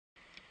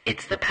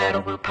It's the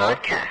Paddle Woo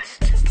Podcast.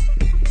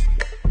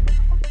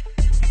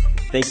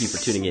 Thank you for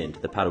tuning in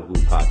to the Paddle Woo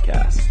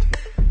Podcast.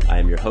 I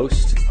am your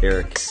host,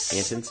 Eric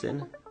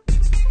Antonson.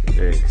 I'm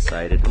very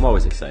excited. I'm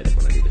always excited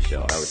when I do the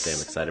show. I would say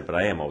I'm excited, but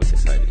I am always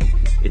excited.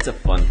 It's a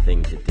fun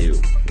thing to do.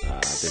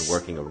 I've been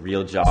working a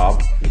real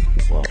job,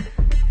 well,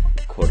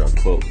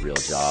 quote-unquote real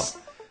job,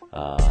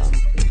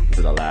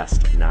 for the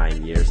last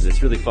 9 years. And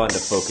it's really fun to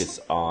focus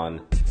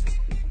on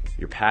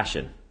your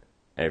passion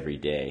every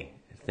day.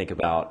 Think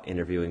about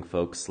interviewing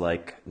folks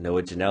like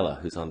Noah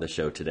Janella, who's on the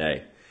show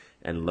today,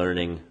 and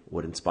learning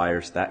what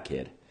inspires that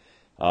kid.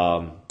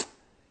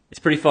 It's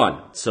pretty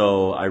fun,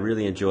 so I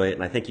really enjoy it,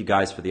 and I thank you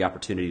guys for the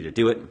opportunity to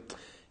do it.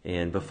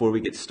 And before we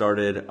get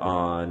started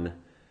on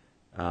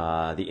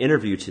the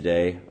interview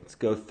today, let's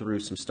go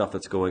through some stuff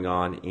that's going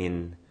on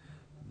in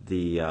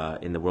the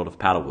world of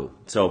Paddle Woo.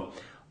 So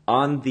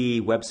on the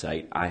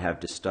website, I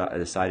have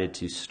decided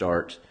to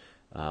start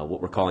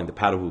what we're calling the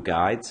Paddle Woo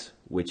Guides,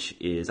 which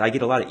is, I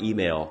get a lot of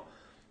email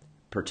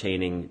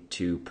pertaining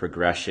to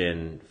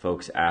progression,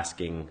 folks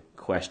asking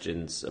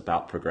questions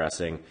about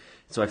progressing.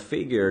 So I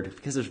figured,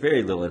 because there's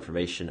very little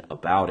information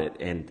about it,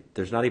 and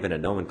there's not even a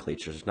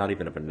nomenclature, there's not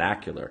even a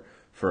vernacular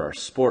for our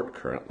sport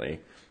currently,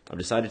 I've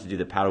decided to do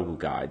the Paddle Woo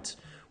Guides,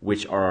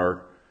 which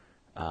are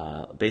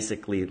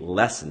basically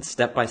lessons,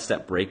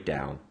 step-by-step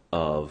breakdown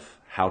of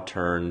how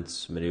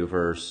turns,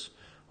 maneuvers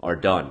are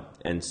done.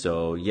 And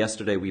so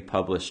yesterday we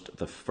published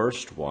the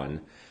first one,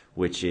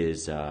 which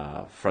is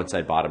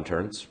frontside bottom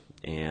turns,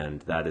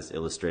 and that is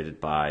illustrated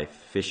by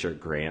Fisher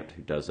Grant,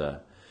 who does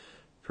a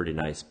pretty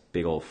nice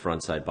big old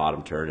frontside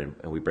bottom turn,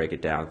 and we break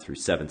it down through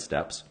 7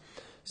 steps.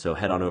 So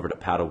head on over to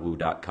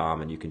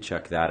paddlewoo.com and you can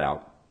check that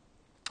out.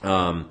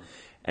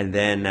 And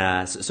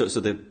then, so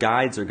the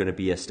guides are going to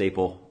be a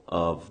staple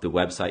of the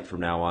website from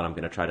now on. I'm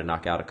going to try to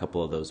knock out a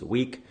couple of those a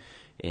week,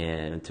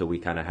 and until we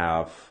kind of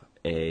have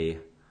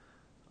an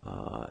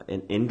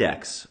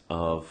index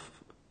of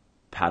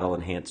paddle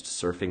enhanced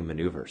surfing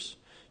maneuvers.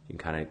 You can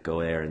kind of go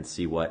there and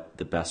see what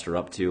the best are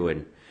up to,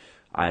 and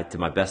I, to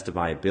my best of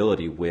my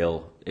ability,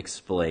 will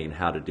explain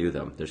how to do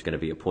them. There's going to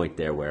be a point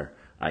there where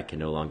I can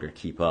no longer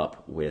keep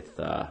up with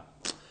the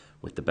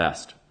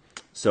best.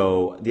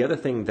 So the other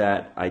thing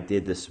that I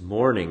did this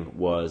morning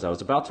was I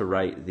was about to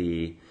write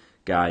the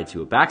guide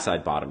to a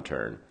backside bottom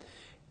turn,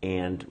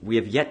 and we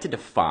have yet to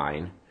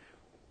define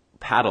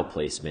paddle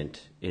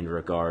placement in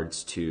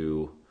regards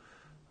to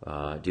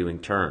doing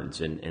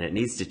turns, and it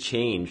needs to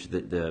change.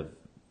 The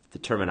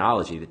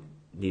terminology that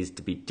needs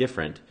to be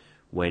different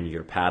when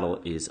your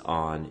paddle is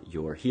on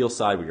your heel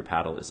side, when your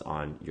paddle is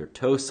on your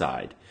toe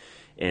side.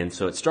 And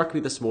so it struck me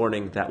this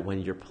morning that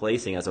when you're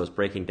placing, as I was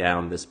breaking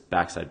down this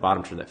backside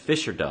bottom turn that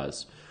Fisher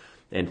does,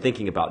 and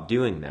thinking about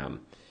doing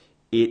them,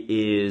 it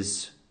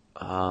is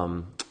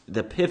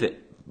the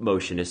pivot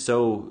motion is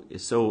so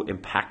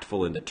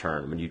impactful in the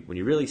turn. When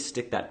you really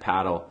stick that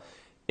paddle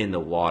in the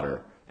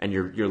water, and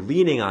you're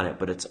leaning on it,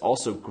 but it's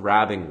also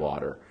grabbing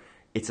water,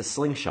 it's a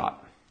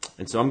slingshot.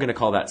 And so I'm going to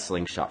call that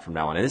slingshot from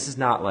now on. And this is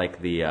not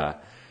like the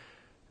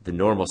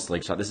normal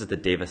slingshot. This is the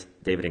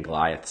David and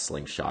Goliath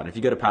slingshot. And if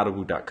you go to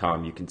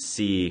paddlewoo.com, you can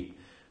see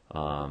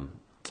a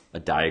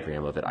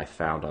diagram of it I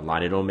found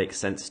online. It'll make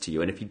sense to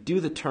you. And if you do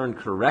the turn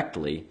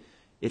correctly,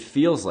 it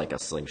feels like a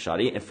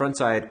slingshot. A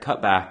frontside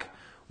cutback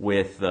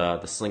with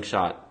the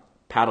slingshot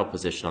paddle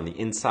position on the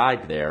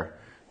inside there.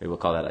 Maybe we'll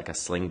call that like a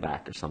sling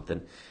back or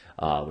something.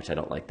 Which I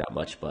don't like that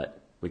much,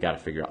 but we got to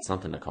figure out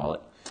something to call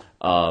it.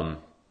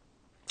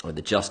 Or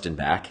the Justin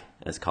back,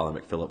 as Colin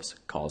McPhillips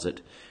calls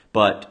it.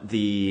 But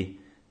the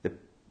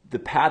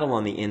paddle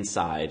on the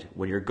inside,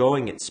 when you're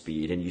going at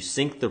speed and you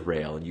sink the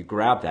rail and you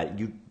grab that,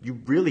 you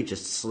really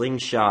just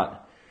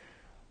slingshot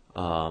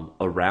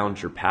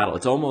around your paddle.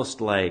 It's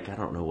almost like, I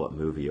don't know what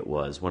movie it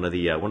was, one of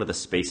the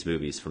space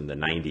movies from the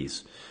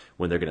 90s,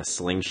 when they're going to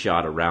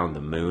slingshot around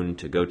the moon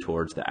to go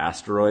towards the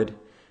asteroid.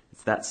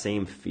 It's that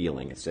same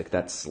feeling. It's like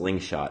that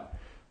slingshot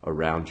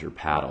around your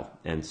paddle.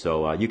 And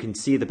so you can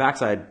see the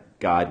backside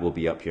guide will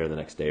be up here the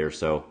next day or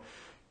so.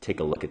 Take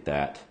a look at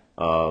that.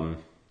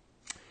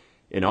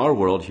 In our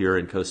world here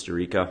in Costa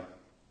Rica,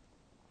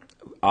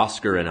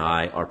 Oscar and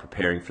I are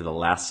preparing for the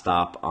last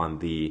stop on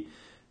the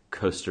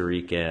Costa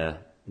Rica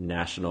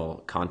National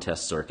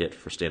Contest Circuit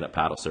for stand-up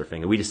paddle surfing.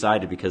 And we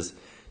decided, because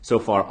so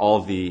far all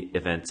of the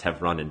events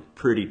have run in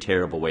pretty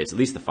terrible ways, at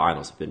least the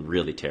finals have been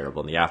really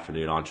terrible in the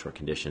afternoon onshore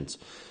conditions.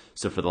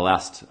 So for the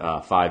last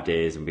 5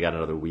 days, and we got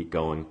another week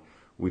going,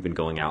 we've been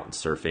going out and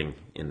surfing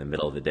in the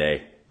middle of the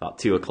day, about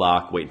 2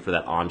 o'clock, waiting for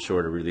that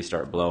onshore to really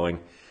start blowing.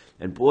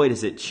 And boy,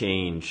 does it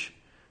change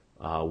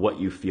what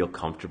you feel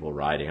comfortable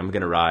riding. I'm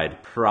going to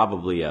ride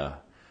probably a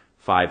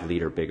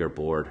 5-liter bigger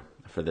board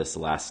for this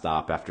last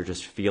stop after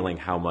just feeling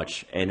how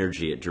much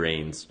energy it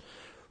drains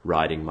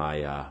riding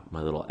my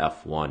little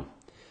F1.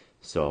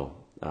 So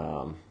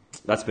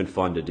that's been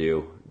fun to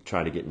do,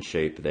 trying to get in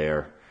shape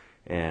there.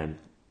 And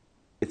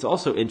it's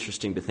also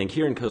interesting to think,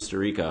 here in Costa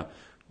Rica,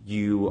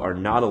 you are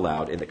not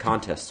allowed, in the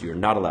contests, you're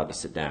not allowed to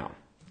sit down.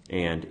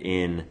 And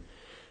in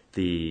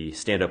the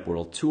Stand Up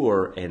World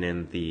Tour and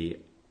in the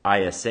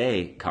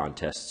ISA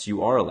contests,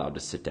 you are allowed to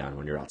sit down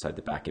when you're outside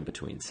the back in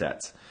between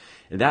sets.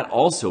 And that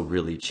also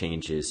really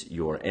changes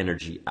your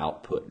energy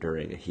output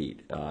during a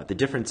heat. The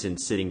difference in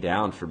sitting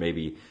down for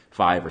maybe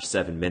 5 or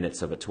 7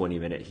 minutes of a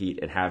 20-minute heat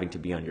and having to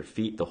be on your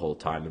feet the whole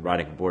time and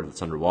riding a board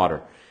that's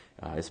underwater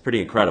is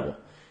pretty incredible.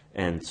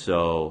 And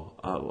so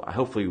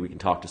hopefully we can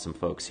talk to some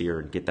folks here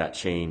and get that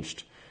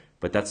changed.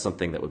 But that's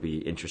something that would be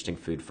interesting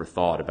food for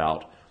thought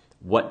about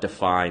what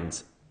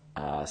defines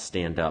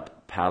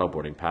stand-up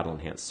paddleboarding,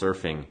 paddle-enhanced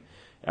surfing.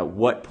 At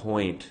what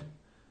point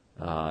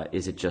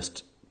is it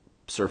just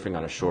surfing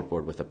on a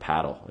shortboard with a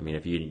paddle? I mean,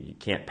 if you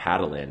can't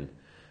paddle in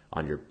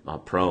on your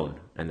prone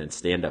and then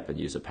stand up and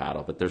use a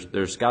paddle, but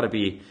there's got to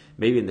be,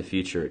 maybe in the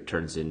future it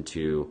turns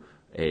into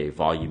a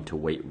volume to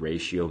weight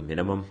ratio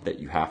minimum that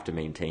you have to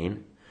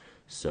maintain.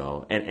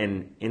 So,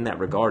 and in that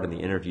regard, in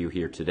the interview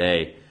here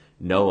today,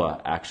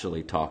 Noah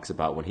actually talks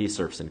about when he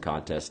surfs in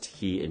contest,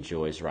 he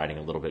enjoys riding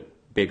a little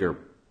bit bigger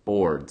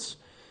boards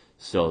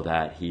so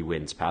that he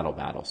wins paddle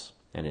battles,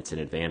 and it's an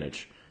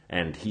advantage.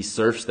 And he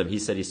surfs them. He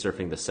said he's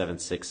surfing the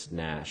 7.6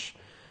 Nash.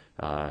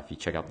 If you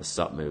check out the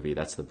Sup movie,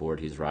 that's the board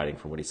he's riding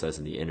from what he says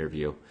in the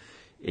interview.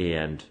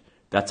 And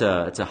it's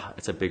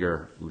a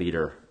bigger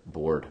leader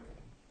board,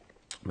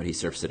 but he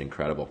surfs it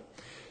incredible.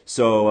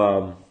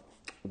 So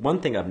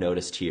one thing I've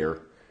noticed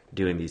here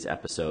doing these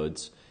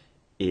episodes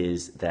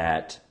is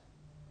that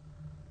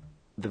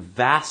the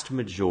vast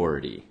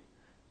majority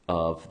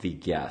of the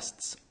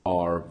guests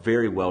are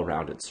very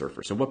well-rounded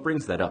surfers. And what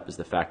brings that up is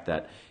the fact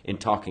that in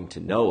talking to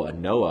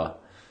Noah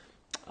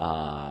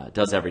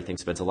does everything,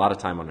 spends a lot of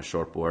time on a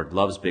shortboard,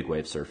 loves big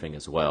wave surfing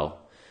as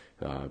well.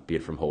 Be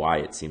it from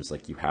Hawaii, it seems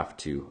like you have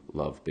to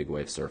love big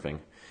wave surfing.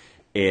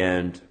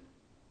 And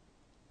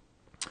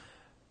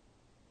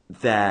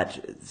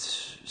that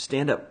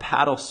stand-up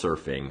paddle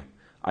surfing,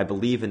 I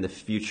believe in the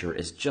future,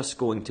 is just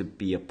going to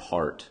be a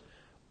part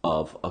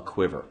of a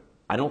quiver.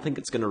 I don't think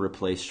it's going to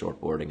replace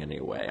shortboarding in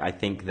any way. I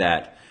think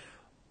that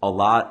a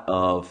lot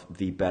of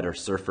the better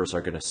surfers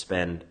are going to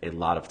spend a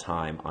lot of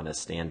time on a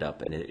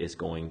stand-up, and it is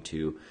going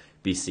to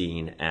be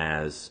seen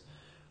as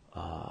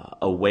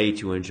a way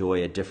to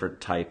enjoy a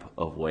different type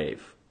of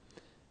wave.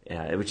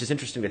 Which is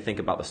interesting to think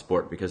about the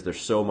sport because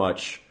there's so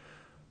much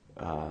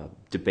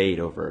debate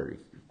over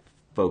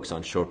folks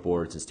on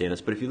shortboards and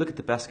stand-ups. But if you look at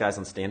the best guys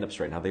on stand-ups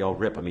right now, they all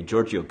rip. I mean,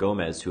 Giorgio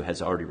Gomez, who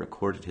has already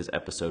recorded his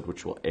episode,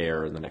 which will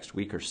air in the next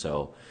week or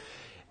so,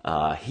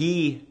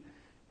 he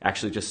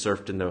actually just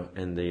surfed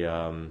in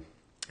the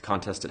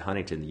contest at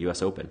Huntington, the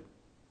U.S. Open,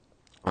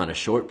 on a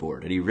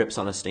shortboard, and he rips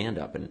on a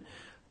stand-up, and I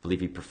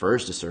believe he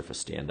prefers to surf a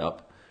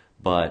stand-up,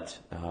 but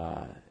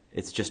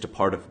it's just a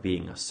part of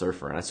being a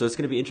surfer. And so it's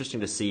going to be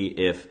interesting to see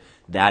if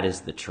that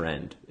is the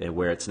trend,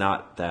 where it's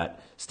not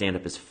that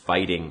stand-up is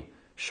fighting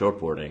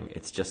shortboarding.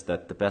 It's just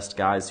that the best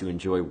guys who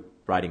enjoy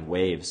riding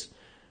waves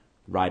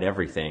ride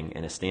everything,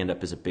 and a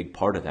stand-up is a big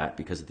part of that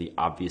because of the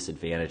obvious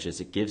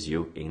advantages it gives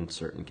you in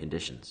certain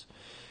conditions.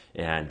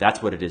 And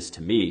that's what it is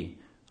to me.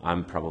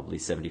 I'm probably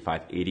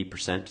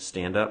 75-80%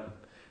 stand-up.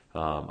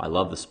 I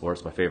love the sport.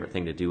 It's my favorite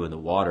thing to do in the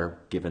water,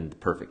 given the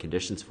perfect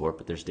conditions for it,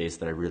 but there's days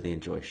that I really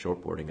enjoy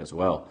shortboarding as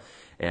well.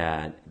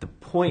 And the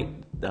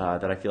point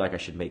that I feel like I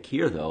should make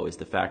here, though, is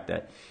the fact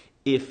that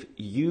if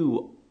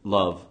you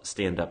love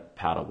stand-up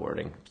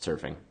paddleboarding,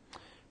 surfing,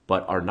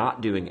 but are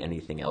not doing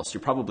anything else,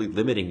 you're probably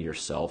limiting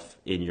yourself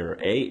in your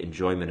A,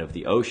 enjoyment of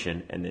the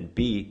ocean, and then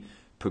B,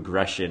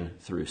 progression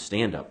through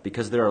stand-up.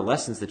 Because there are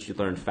lessons that you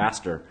learn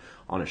faster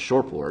on a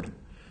shortboard,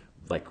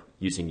 like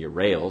using your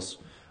rails,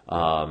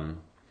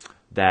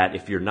 that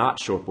if you're not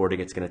shortboarding,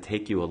 it's going to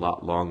take you a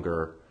lot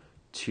longer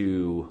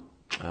to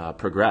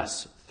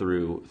progress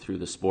through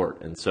the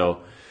sport. And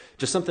so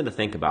just something to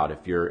think about.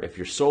 If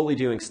you're solely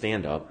doing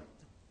stand-up,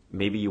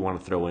 maybe you want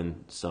to throw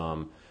in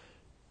some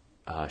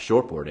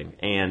shortboarding.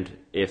 And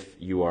if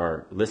you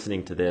are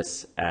listening to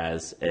this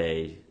as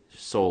a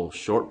sole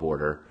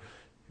shortboarder,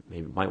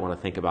 maybe you might want to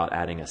think about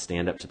adding a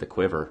stand-up to the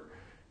quiver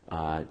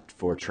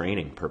for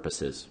training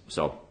purposes.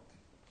 So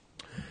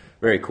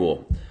very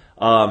cool.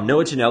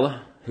 Noah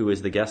Janella, who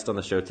is the guest on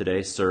the show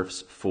today,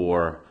 surfs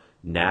for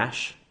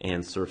Nash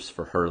and surfs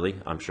for Hurley.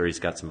 I'm sure he's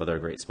got some other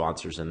great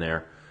sponsors in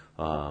there,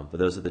 but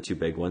those are the two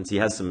big ones. He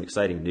has some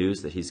exciting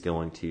news that he's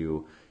going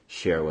to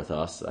share with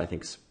us. I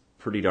think it's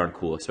pretty darn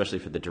cool, especially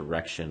for the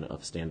direction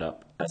of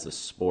stand-up as a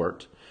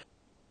sport.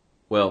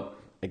 Well,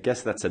 I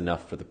guess that's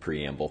enough for the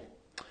preamble.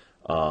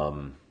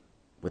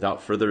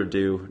 Without further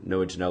ado,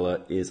 Noah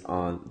Janella is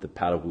on the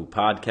Paddle Woo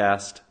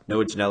podcast.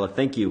 Noah Janella,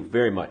 thank you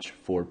very much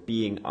for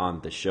being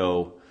on the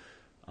show.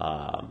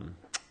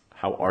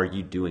 How are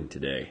you doing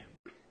today?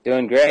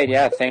 Doing great.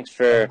 Yeah, thanks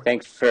for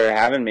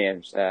having me.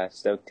 I'm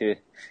stoked to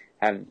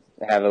have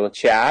a little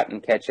chat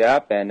and catch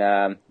up. And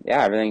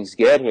yeah, everything's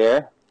good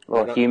here. A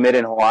little humid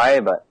in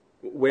Hawaii, but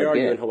where are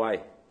you in Hawaii?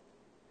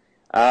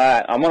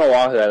 I'm on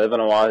Oahu. I live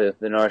on Oahu,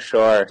 the North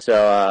Shore.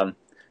 So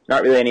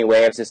not really any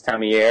waves this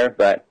time of year,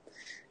 but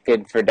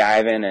good for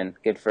diving and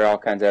good for all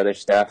kinds of other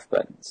stuff.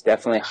 But it's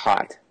definitely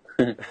hot.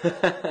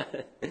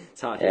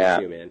 It's hot here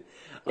too, man.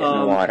 Get in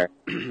the water.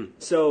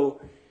 So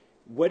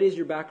What is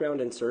your background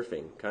in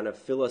surfing? Kind of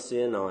fill us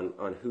in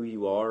on who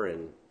you are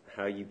and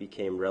how you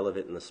became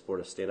relevant in the sport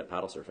of stand-up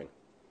paddle surfing.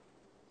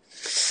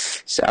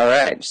 So, all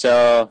right.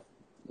 So,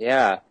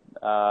 yeah.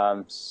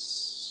 I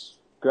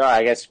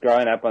guess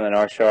growing up on the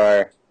North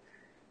Shore,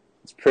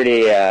 it's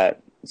pretty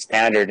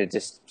standard to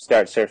just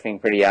start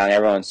surfing pretty young.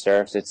 Everyone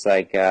surfs. It's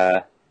like,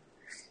 if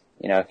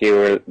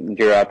you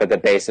grew up at the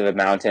base of a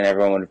mountain,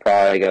 everyone would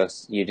probably go,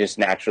 you just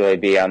naturally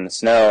be on the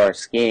snow or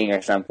skiing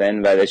or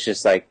something. But it's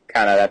just like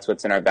kind of that's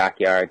what's in our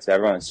backyard. So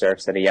everyone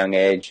surfs at a young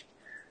age.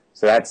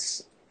 So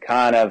that's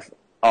kind of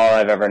all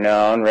I've ever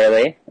known,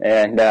 really.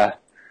 And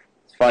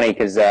it's funny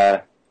because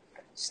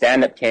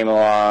stand-up came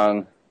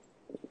along,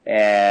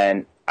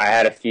 and I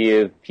had a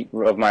few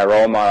of my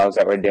role models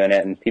that were doing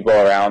it and people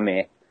around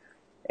me.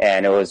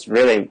 And it was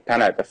really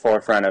kind of at the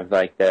forefront of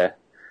like the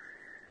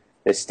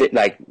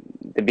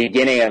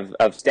beginning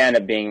of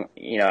stand-up being,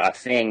 a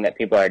thing that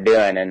people are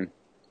doing.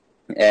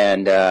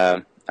 And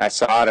I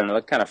saw it and it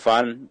looked kind of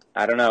fun.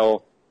 I don't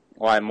know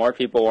why more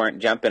people weren't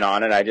jumping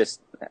on it. I just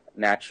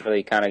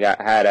naturally kind of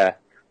had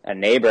a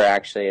neighbor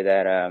actually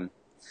that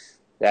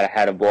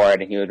had a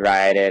board, and he would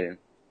ride it. And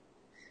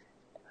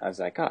I was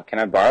like, oh, can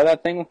I borrow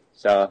that thing?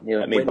 So he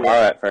let me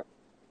borrow it for.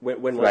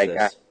 When was like,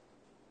 this?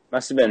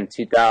 Must have been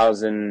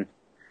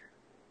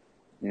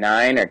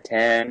 2009 or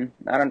 10.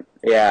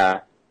 Yeah.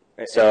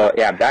 So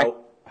yeah, back.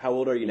 How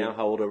old are you now?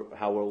 How old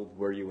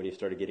were you when you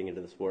started getting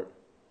into the sport?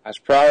 I was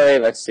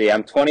probably,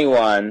 I'm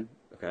 21.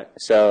 Okay.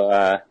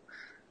 So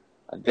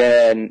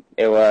then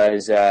it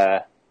was,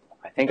 I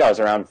think I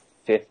was around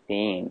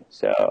 15.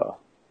 So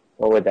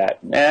what would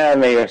that?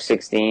 Maybe I was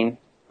 16.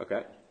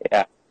 Okay.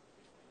 Yeah.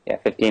 Yeah,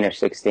 15 or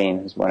 16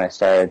 is when I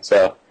started.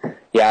 So,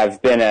 yeah,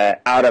 I've been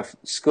out of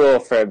school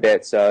for a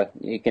bit, so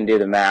you can do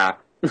the math.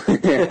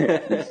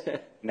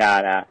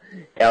 Nah.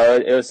 Yeah,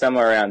 it was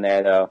somewhere around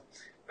there, though.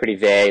 Pretty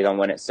vague on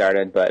when it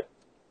started. But,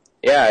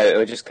 yeah, it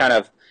was just kind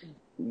of,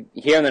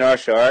 here on the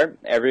North Shore,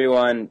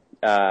 everyone,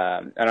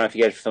 I don't know if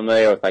you guys are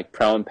familiar with, like,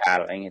 prone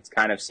paddling. It's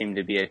kind of seemed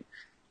to be a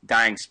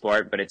dying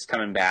sport, but it's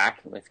coming back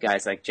with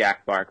guys like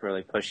Jack Bark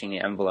really pushing the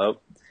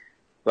envelope.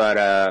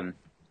 But,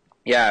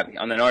 yeah,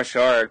 on the North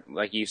Shore,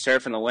 like you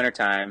surf in the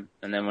wintertime,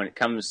 and then when it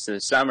comes to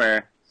the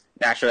summer,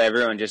 naturally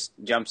everyone just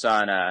jumps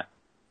on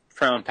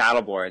prone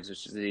paddle boards,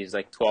 which is these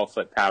like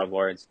 12-foot paddle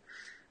boards,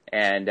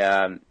 and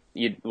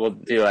we'll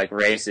do like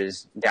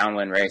races,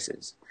 downwind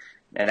races,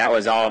 and that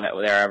was all that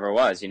there ever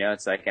was.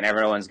 It's like, and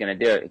everyone's going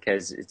to do it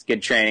because it's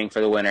good training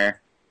for the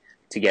winter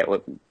to get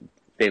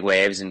big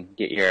waves and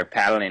get your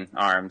paddling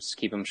arms,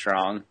 keep them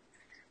strong.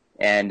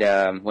 And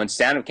when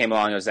stand-up came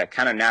along, it was that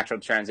kind of natural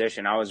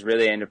transition. I was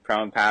really into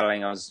prone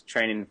paddling. I was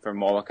training for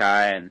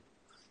Molokai,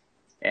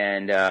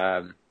 and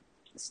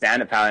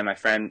stand-up paddling, my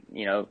friend,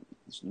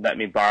 let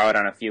me borrow it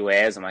on a few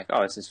waves. I'm like,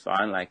 oh, this is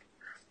fun, like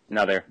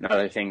another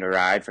thing to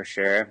ride for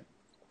sure.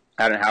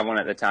 I didn't have one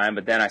at the time,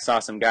 but then I saw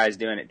some guys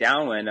doing it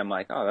downwind. I'm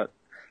like, oh, that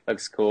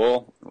looks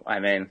cool.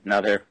 I mean,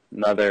 another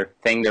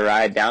thing to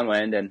ride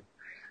downwind, and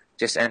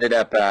just ended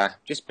up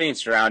just being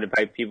surrounded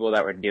by people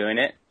that were doing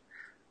it.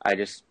 I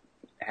just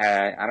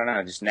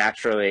just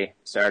naturally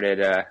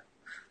started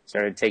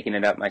taking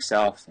it up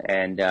myself,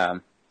 and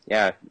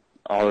yeah,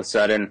 all of a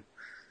sudden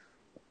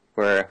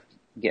we're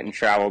starting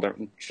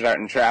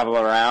to travel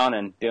around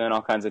and doing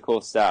all kinds of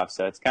cool stuff.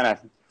 So it's kind of,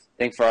 I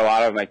think for a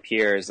lot of my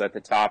peers at the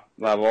top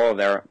level,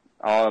 they're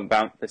all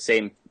about the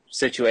same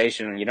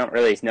situation, and you don't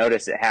really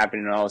notice it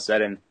happening all of a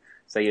sudden.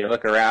 So you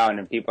look around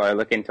and people are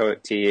looking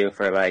to you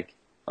for like,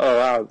 oh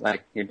wow,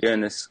 like you're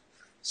doing this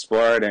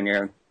sport and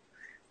you're,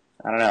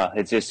 I don't know.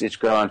 It's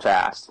growing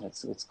fast.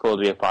 It's cool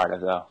to be a part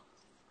of, though.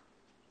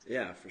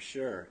 Yeah, for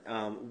sure.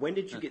 When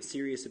did you get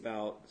serious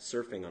about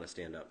surfing on a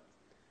stand-up?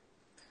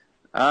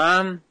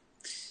 I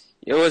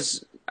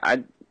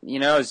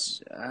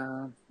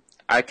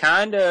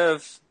kind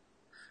of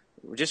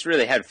just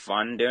really had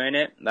fun doing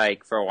it,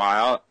 like for a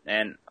while,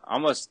 and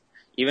almost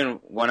even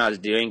when I was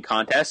doing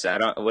contests, I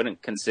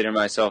wouldn't consider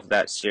myself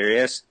that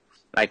serious.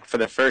 Like for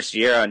the first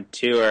year on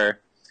tour,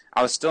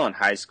 I was still in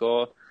high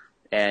school.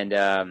 And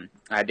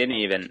I didn't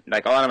even,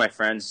 like, a lot of my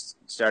friends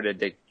started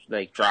to,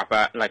 like,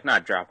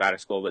 not drop out of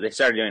school, but they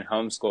started doing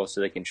homeschool so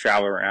they can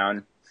travel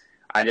around.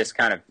 I just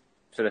kind of,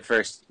 for the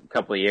first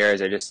couple of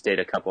years, I just did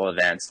a couple of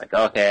events. Like,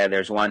 okay,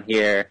 there's one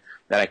here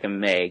that I can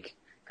make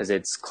because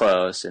it's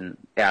close, and,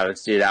 yeah,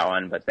 let's do that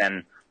one. But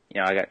then,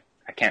 I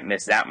can't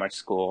miss that much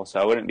school, so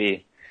I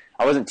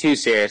wasn't too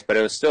serious, but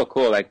it was still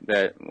cool, like,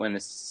 to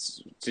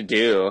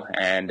do.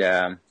 And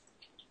it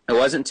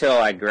wasn't until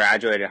I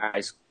graduated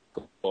high school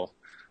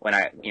when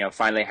I,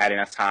 finally had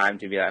enough time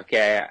to be like,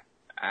 okay,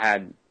 I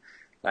had,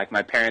 like,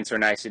 my parents were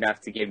nice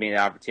enough to give me the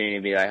opportunity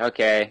to be like,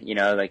 okay,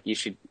 like, you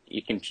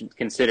can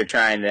consider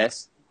trying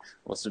this.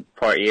 We'll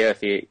support you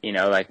if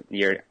like,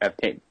 your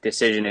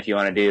decision if you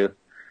want to do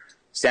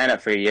stand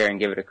up for a year and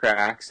give it a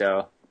crack.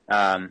 So,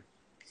 it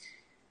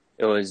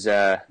was,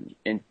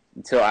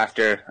 until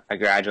after I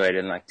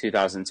graduated in like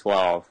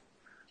 2012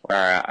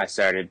 where I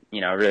started,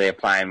 really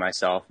applying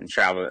myself and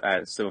travel.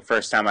 So the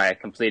first time I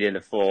completed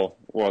a full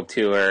world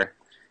tour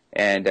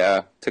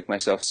and took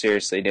myself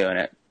seriously doing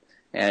it.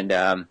 And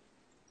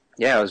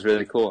yeah, it was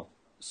really cool.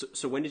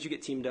 So when did you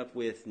get teamed up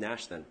with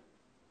Nash then?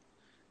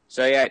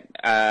 So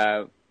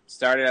yeah,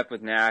 started up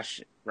with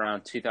Nash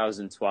around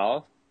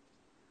 2012,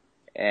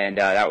 and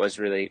that was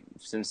really,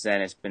 since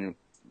then it's been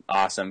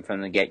awesome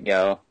from the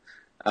get-go.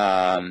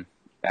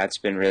 That's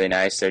been really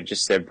nice.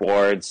 Their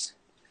boards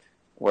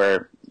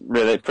were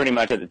really pretty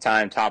much at the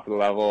time top of the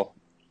level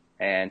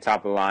and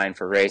top of the line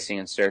for racing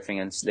and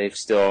surfing, and they've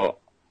still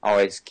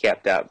always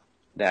kept up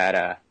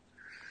that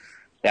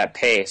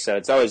pace. So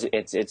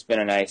it's been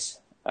a nice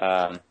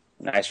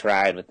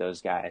ride with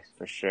those guys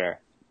for sure.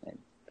 And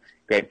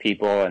great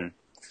people, and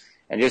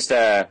just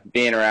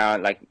being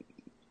around, like,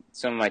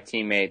 some of my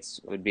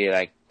teammates would be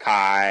like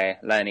Kai,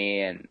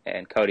 Lenny,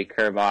 and Cody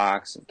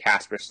Kerbox and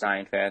Casper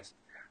Steinfest.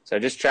 So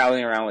just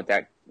traveling around with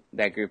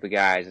that group of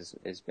guys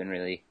has been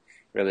really,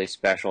 really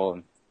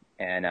special,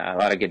 and a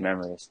lot of good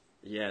memories.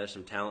 Yeah, there's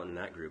some talent in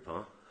that group,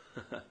 huh?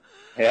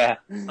 Yeah,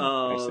 there's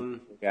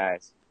some good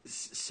guys.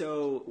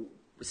 So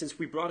since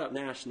we brought up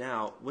Nash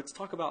now, let's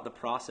talk about the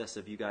process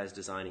of you guys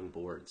designing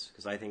boards,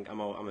 because I think I'm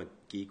a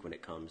geek when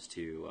it comes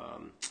to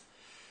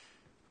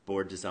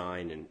board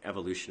design and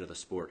evolution of the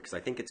sport, because I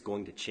think it's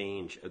going to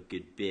change a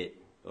good bit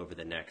over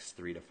the next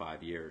 3 to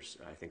 5 years.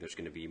 I think there's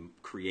going to be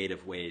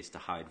creative ways to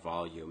hide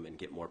volume and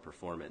get more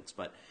performance.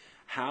 But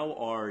how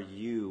are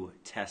you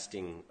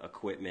testing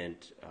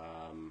equipment,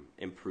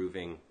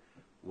 improving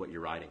what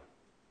you're riding?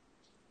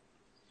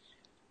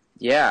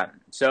 Yeah,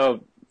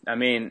 so I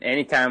mean,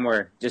 anytime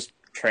we're just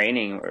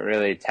training, we're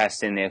really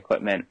testing the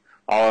equipment.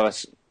 All of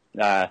us,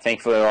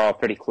 thankfully, we're all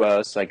pretty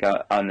close, like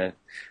on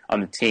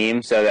the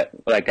team. So that,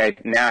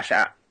 like, Nash,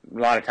 a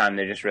lot of time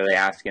they're just really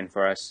asking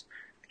for us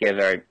to give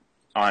our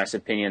honest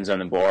opinions on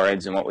the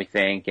boards and what we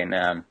think. And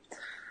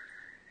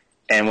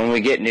when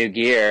we get new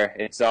gear,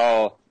 that's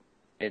all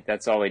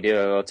we do.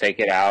 We'll take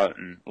it out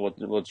and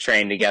we'll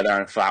train together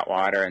on flat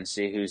water and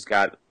see who's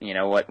got,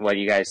 what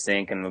you guys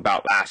think and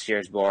about last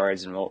year's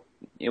boards, and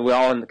we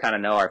all kind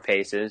of know our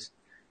paces,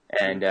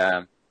 and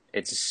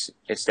it's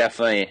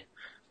definitely,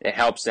 it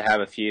helps to have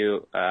a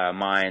few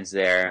minds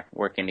there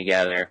working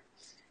together.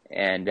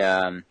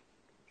 And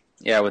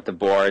yeah, with the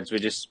boards, we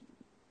just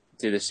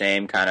do the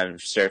same kind of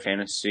surfing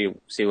and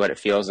see what it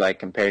feels like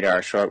compared to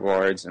our short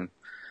boards and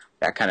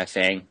that kind of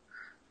thing.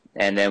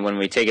 And then when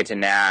we take it to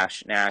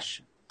Nash,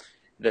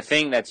 the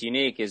thing that's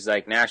unique is,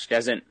 like, Nash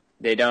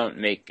they don't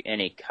make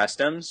any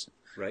customs.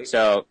 Right.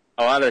 So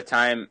a lot of the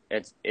time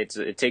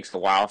it takes a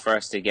while for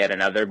us to get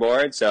another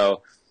board.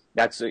 So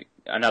that's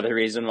another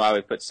reason why we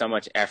put so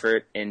much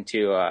effort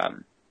into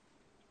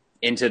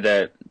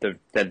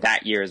that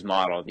year's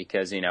model,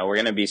 because, we're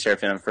going to be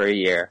surfing them for a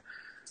year.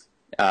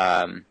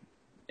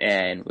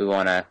 And we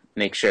want to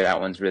make sure that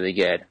one's really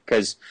good,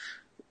 because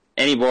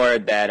any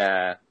board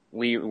that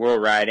we're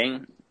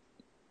riding,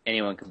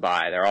 anyone can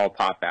buy. They're all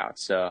pop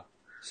outs. So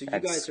you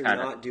guys are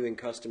not doing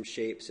custom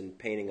shapes and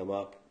painting them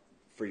up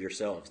for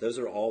yourselves. Those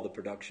are all the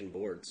production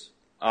boards.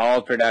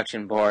 All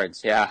production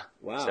boards, yeah.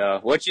 Wow. So,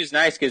 which is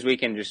nice because we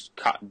can just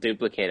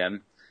duplicate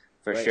them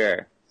for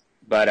sure.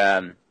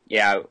 But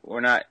yeah,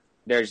 we're not.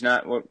 There's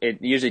not. It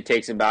usually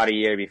takes about a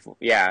year before.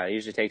 Yeah, it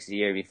usually takes a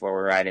year before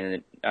we're riding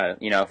it.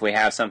 If we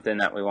have something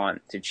that we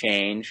want to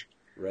change,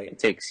 right, it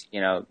takes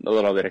a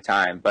little bit of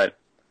time. But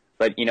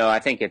I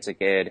think it's a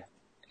good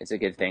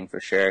thing for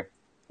sure.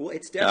 Well,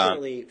 it's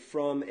definitely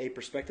from a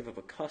perspective of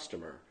a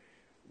customer.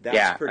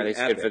 That's pretty it's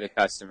epic. good for the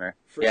customer.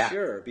 For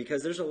sure,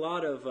 because there's a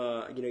lot of,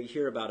 you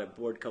hear about it,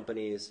 board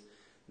companies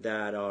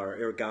that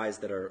or guys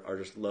that are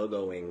just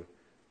logoing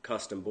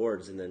custom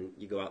boards, and then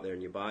you go out there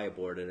and you buy a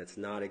board, and it's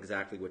not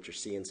exactly what you're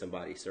seeing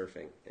somebody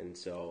surfing. And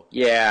so,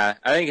 yeah,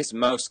 I think it's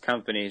most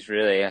companies,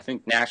 really. I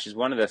think Nash is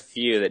one of the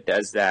few that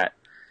does that.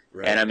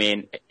 Right. And I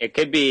mean, it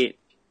could be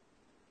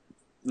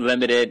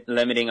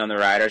limiting on the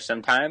rider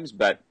sometimes,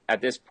 but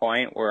at this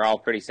point, we're all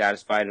pretty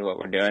satisfied with what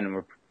we're doing, and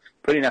we're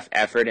put enough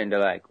effort into,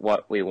 like,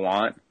 what we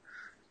want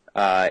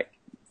to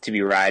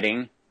be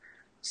riding.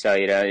 So,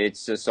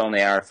 it's just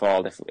only our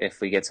fault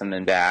if we get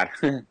something bad.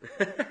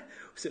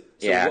 So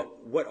yeah.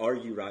 What are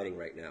you riding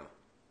right now?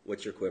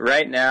 What's your equipment?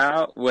 Right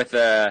now, with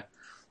the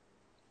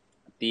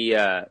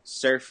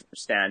surf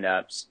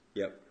stand-ups.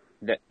 Yep.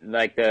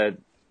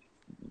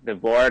 The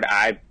board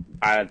I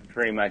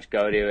pretty much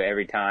go to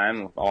every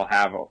time. I'll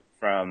have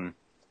from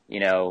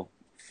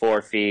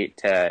 4 feet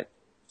to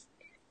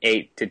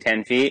 8 to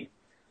 10 feet.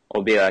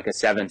 Will be like a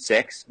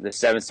 7.6. The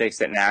 7.6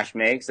 that Nash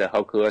makes, the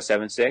Hokua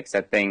 7.6.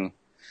 That thing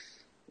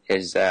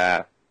is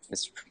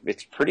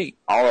it's pretty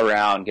all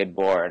around good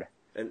board.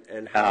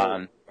 And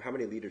how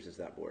many liters is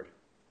that board?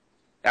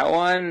 That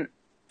one,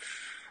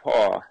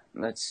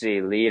 let's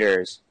see,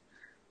 liters.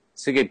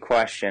 It's a good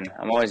question.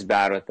 I'm always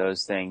bad with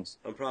those things.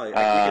 I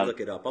can look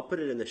it up. I'll put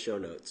it in the show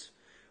notes.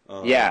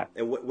 Yeah.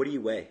 And what do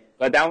you weigh?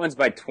 But that one's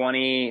by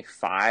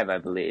 25, I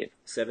believe.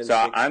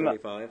 7.6,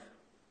 25?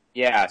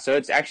 Yeah, so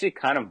it's actually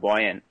kind of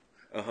buoyant.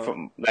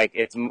 Uh-huh.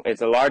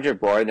 It's a larger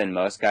board than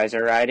most guys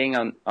are riding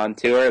on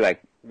tour.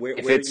 Where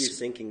are you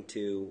sinking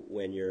to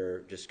when you're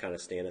just kind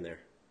of standing there?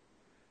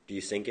 Do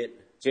you sink it?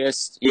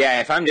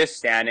 if I'm just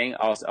standing,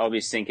 I'll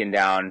be sinking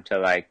down to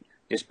like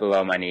just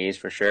below my knees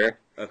for sure.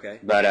 Okay.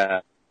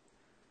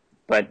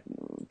 But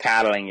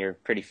paddling, you're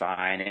pretty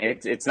fine.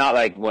 It's not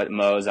like what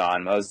Mo's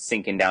on. Mo's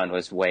sinking down to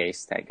his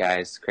waist. That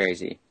guy's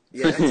crazy.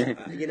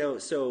 Yeah,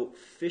 so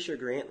Fisher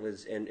Grant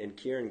and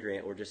Kieran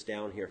Grant were just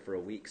down here for a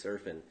week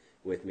surfing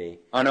with me.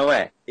 Oh, no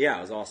way. Yeah,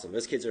 it was awesome.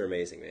 Those kids are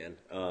amazing, man.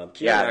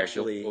 Kieran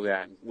actually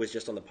was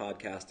just on the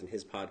podcast, and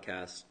his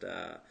podcast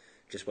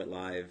just went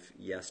live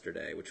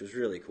yesterday, which was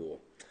really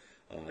cool.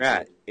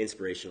 Right.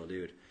 Inspirational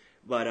dude.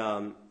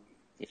 But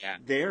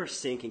they're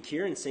sinking.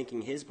 Kieran's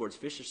sinking his boards.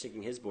 Fisher's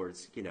sinking his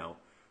boards,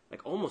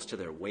 like almost to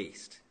their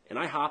waist. And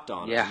I hopped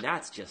on it, and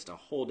that's just a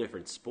whole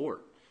different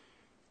sport.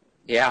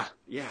 Yeah.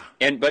 Yeah.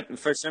 But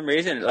for some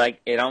reason, like,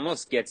 it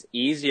almost gets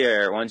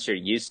easier once you're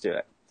used to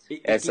it.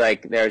 It's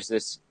like there's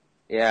this,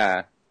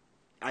 I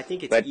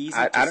think it's easy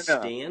to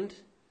stand,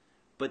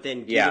 but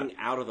then getting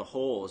out of the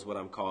hole is what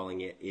I'm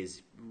calling it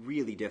is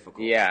really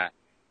difficult. Yeah,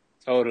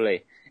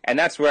 totally. And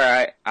that's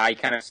where I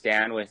kind of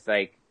stand with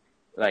like,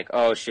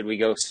 oh, should we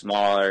go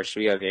smaller?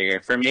 Should we go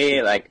bigger? For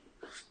me, like,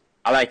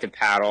 I like to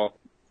paddle.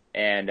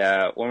 And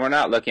when we're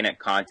not looking at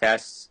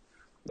contests,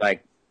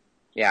 like,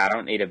 I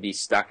don't need to be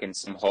stuck in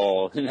some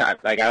hole.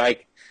 The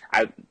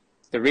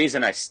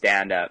reason I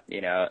stand up,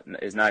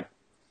 is not,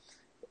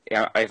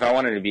 if I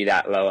wanted to be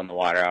that low in the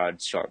water, I would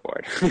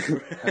shortboard.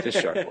 Just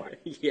shortboard.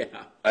 Yeah.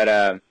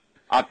 But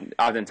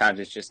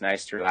oftentimes it's just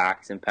nice to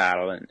relax and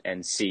paddle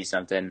and see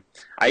something.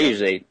 I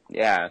usually,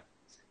 I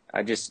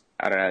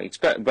don't know.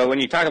 But when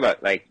you talk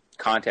about like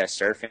contest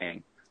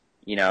surfing,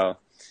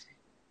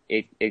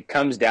 it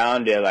comes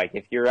down to like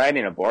if you're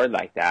riding a board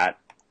like that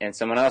and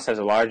someone else has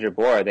a larger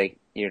board,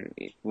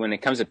 when it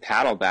comes to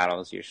paddle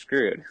battles, you're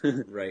screwed.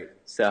 Right.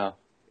 So,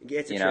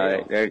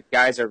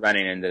 guys are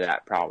running into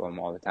that problem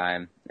all the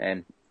time.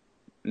 And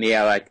me,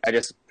 I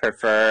just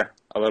prefer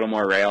a little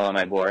more rail on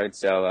my board,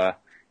 so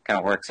kind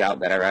of works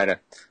out that I ride a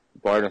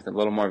board with a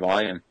little more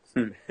volume.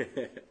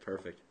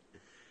 Perfect.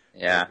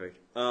 Yeah. Perfect.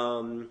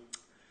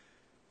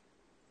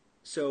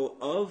 So,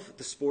 of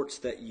the sports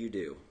that you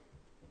do,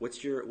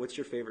 what's your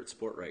favorite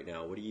sport right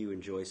now? What do you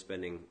enjoy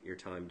spending your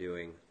time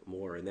doing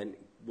more? And then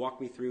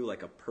walk me through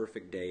like a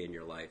perfect day in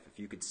your life. If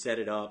you could set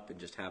it up and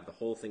just have the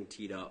whole thing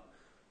teed up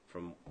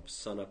from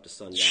sun up to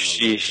sundown.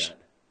 Sheesh.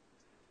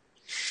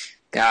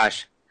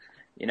 Gosh,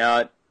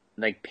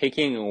 like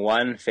picking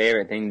one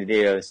favorite thing to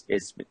do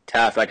is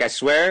tough. Like I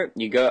swear,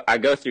 I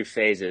go through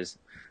phases.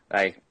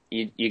 Like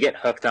you get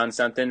hooked on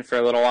something for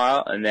a little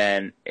while, and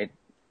then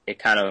it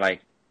kind of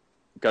like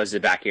goes to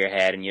the back of your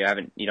head, and you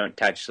don't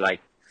touch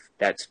like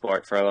that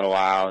sport for a little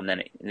while, and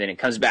then it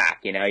comes back.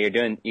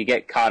 You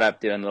get caught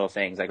up doing little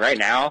things. Like right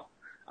now,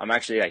 I'm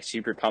actually like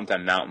super pumped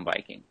on mountain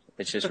biking.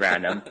 It's just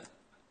random.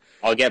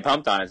 I'll get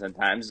pumped on it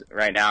sometimes.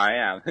 Right now, I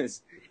am.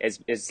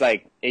 It's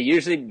like it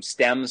usually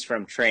stems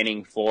from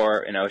training for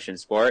an ocean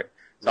sport.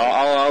 So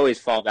I'll always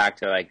fall back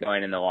to like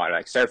going in the water.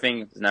 Like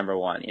surfing is number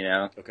one.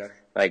 Okay.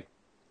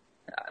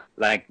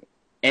 Like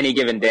any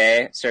given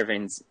day,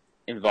 surfing's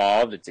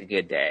involved. It's a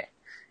good day.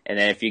 And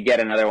then if you get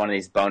another one of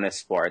these bonus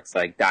sports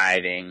like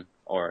diving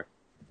or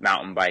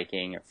mountain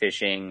biking or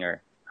fishing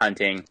or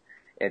hunting,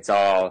 it's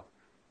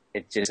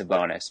just a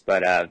bonus.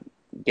 But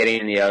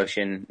getting in the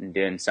ocean and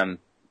doing some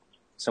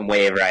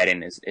wave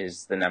riding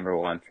is the number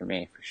one for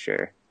me for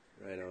sure.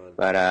 Right on.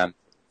 But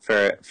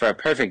for a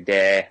perfect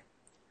day,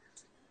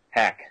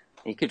 heck,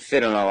 you could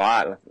fit in a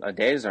lot.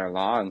 Days are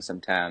long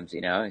sometimes,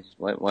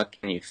 What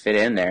can you fit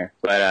in there?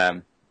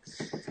 But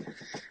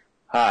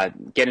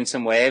getting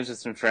some waves with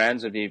some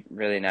friends would be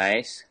really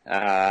nice.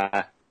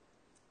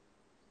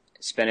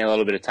 Spending a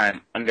little bit of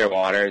time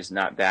underwater is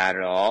not bad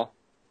at all.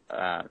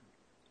 Do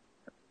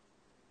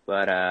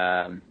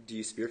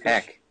you spearfish?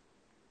 Heck,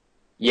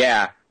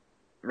 yeah.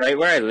 Right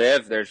where I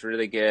live, there's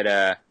really good.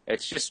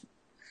 It's just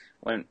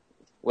when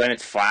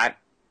it's flat,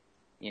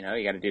 you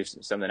got to do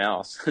something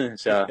else.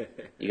 So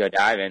you go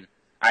diving.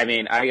 I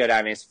go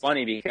diving. It's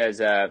funny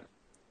because I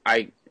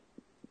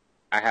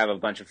have a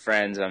bunch of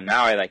friends.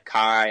 Now I like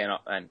Kai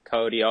and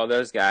Cody, all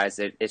those guys.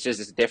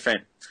 It's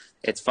different.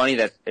 It's funny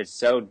that it's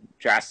so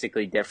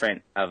drastically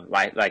different of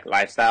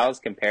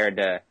lifestyles compared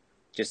to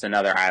just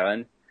another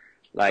island.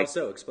 Like, how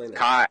so? Explain that.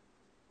 Kai,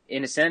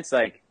 in a sense,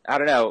 like, I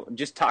don't know,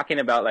 just talking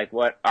about like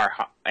what our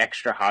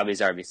extra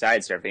hobbies are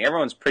besides surfing.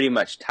 Everyone's pretty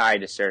much tied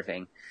to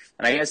surfing.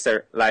 And I guess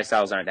their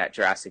lifestyles aren't that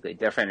drastically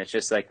different. It's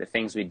just like the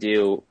things we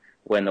do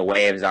when the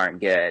waves aren't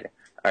good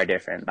are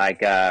different.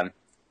 Like, like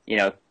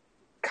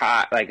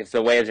if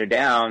the waves are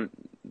down,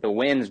 the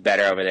wind's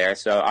better over there.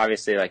 So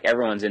obviously like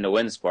everyone's into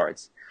wind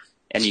sports.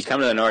 And you come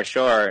to the North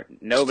Shore,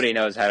 nobody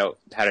knows how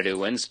to do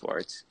wind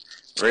sports.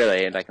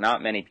 Really, like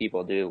not many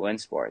people do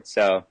wind sports.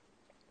 So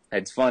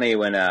it's funny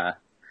when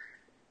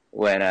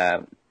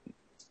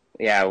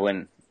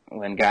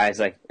guys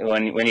like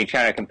when you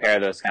try to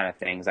compare those kind of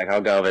things, like I'll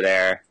go over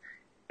there,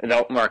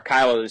 or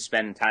Kyle will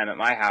spend time at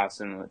my house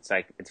and it's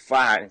like it's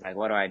flat. It's like,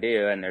 what do I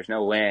do? And there's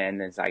no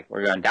wind. It's like,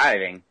 we're going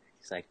diving.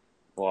 He's like,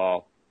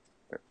 well,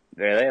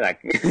 really?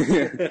 Like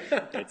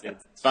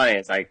it's funny.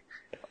 It's like,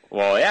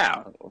 well,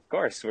 yeah, of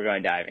course we're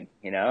going diving,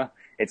 you know?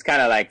 It's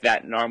kind of like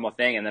that normal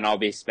thing, and then I'll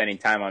be spending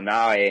time on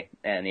Maui,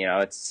 and, you know,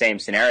 it's the same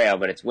scenario,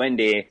 but it's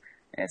windy,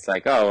 and it's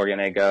like, oh, we're going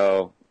to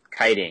go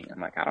kiting.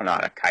 I'm like, I don't know how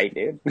to kite,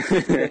 dude.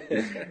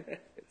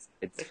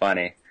 It's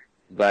funny.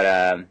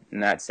 But in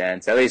that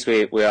sense, at least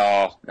we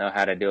all know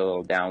how to do a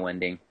little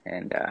downwinding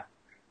and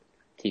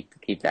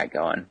keep that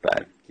going.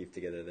 But Keep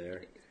together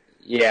there.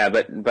 yeah,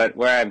 but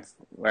where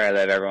I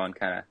live, everyone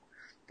kind of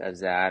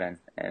does that,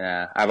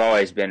 and I've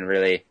always been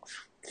really,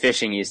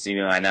 fishing used to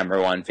be my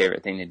number one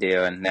favorite thing to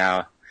do, and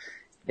now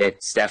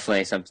it's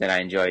definitely something I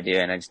enjoy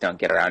doing. I just don't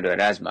get around to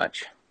it as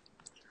much.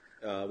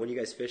 When you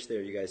guys fish there,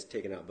 are you guys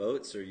taking out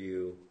boats, or are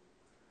you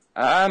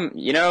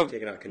You know,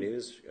 taking out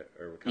canoes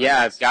or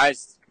yeah,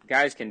 kayaks?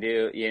 guys can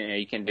do, you know,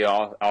 you can do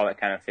all that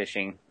kind of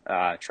fishing,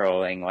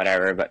 trolling,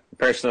 whatever. But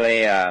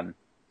personally,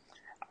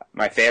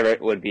 my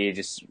favorite would be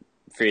just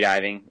free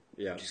diving.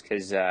 Yeah. Just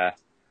because I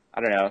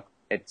don't know,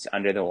 it's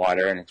under the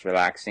water and it's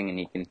relaxing, and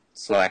you can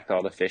select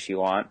all the fish you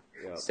want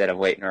instead of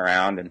waiting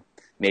around and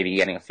maybe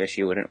getting a fish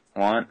you wouldn't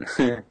want.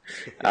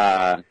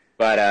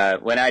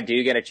 But when I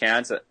do get a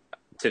chance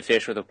to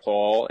fish with a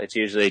pole, it's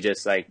usually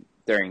just like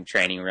during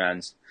training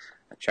runs.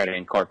 I try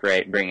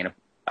to bringing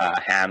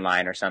a hand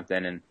line or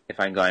something, and if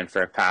I'm going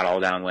for a paddle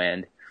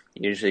downwind,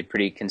 usually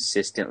pretty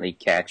consistently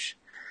catch,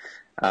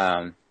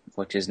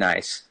 which is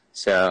nice.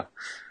 So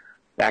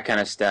that kind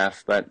of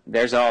stuff. But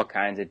there's all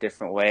kinds of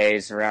different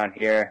ways around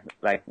here.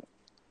 Like,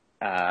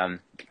 I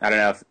don't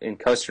know if in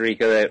Costa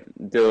Rica they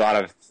do a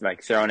lot of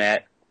like throw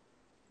net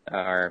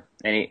or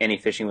any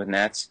fishing with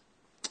nets.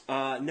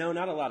 No,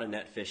 not a lot of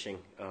net fishing.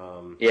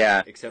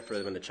 Yeah. Except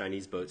for when the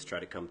Chinese boats try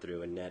to come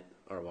through and net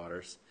our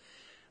waters.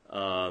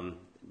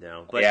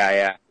 No, but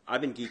Yeah. I've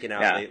been geeking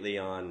out lately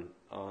on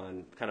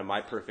kind of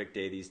my perfect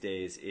day these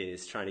days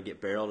is trying to get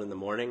barreled in the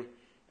morning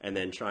and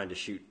then trying to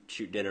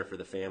shoot dinner for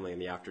the family in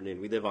the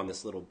afternoon. We live on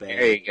this little bay.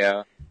 There you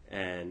go.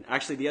 And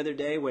actually, the other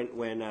day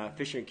when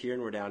Fisher and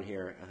Kieran were down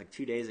here, like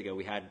 2 days ago,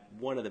 we had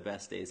one of the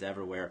best days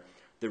ever where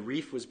the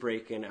reef was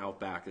breaking out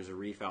back. There's a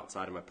reef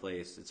outside of my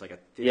place. It's like a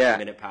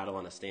 50-minute paddle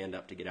on a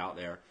stand-up to get out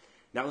there.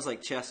 That was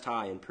like chest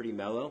high and pretty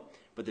mellow,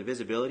 but the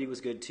visibility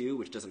was good too,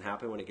 which doesn't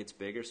happen when it gets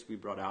bigger. So we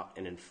brought out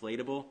an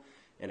inflatable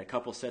and a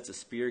couple sets of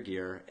spear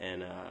gear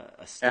and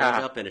a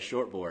stand-up and a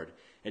shortboard,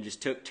 and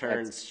just took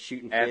turns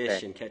shooting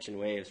fish and catching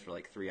waves for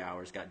like 3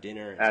 hours. Got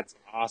dinner. That's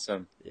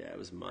awesome. Yeah, it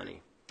was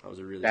money. That was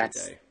a really good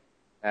day.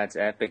 That's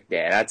epic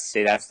day.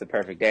 That's the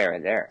perfect day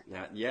right there.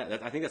 I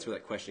think that's where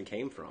that question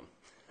came from.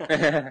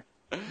 That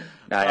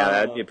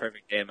would be a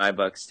perfect day in my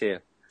books too.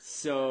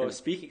 So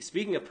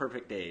speaking of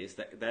perfect days,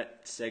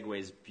 that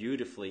segues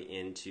beautifully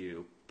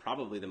into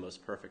probably the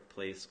most perfect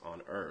place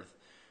on Earth,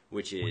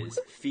 which is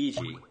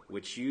Fiji,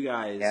 which you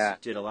guys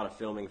did a lot of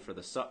filming for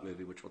the Sup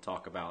movie, which we'll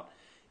talk about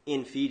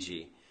in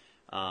Fiji.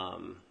 How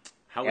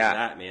was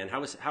that, man?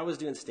 How was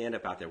doing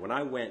stand-up out there? When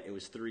I went, it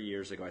was 3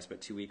 years ago. I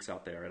spent 2 weeks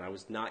out there, and I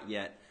was not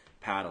yet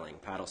paddle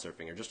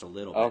surfing, or just a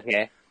little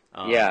bit.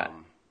 Okay.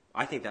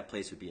 I think that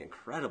place would be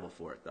incredible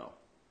for it, though.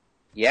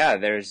 Yeah,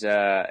 there's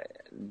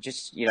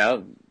just, you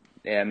know,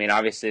 I mean,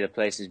 obviously the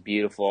place is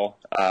beautiful.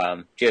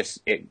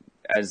 Just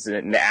as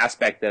the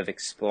aspect of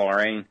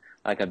exploring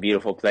like a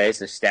beautiful place,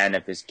 the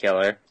stand-up is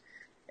killer.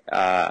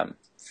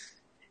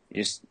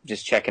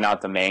 Just checking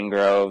out the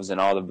mangroves and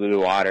all the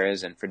blue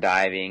waters, and for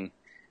diving,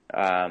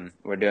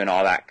 we're doing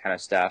all that kind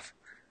of stuff.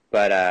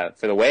 But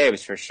for the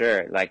waves, for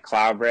sure, like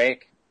Cloud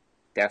Break,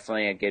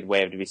 definitely a good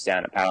wave to be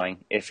stand-up paddling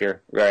if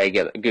you're very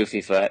goofy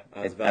foot.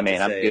 I'm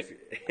goofy.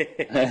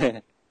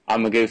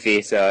 I'm a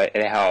goofy, so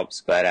it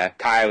helps. But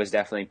Kai was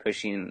definitely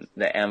pushing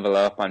the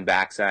envelope on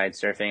backside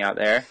surfing out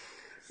there.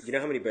 You know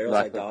how many barrels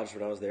I dodged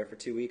when I was there for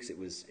 2 weeks? It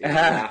was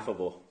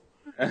laughable.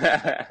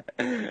 They're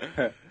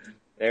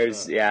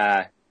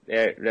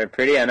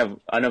pretty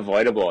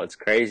unavoidable. It's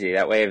crazy.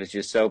 That wave is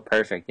just so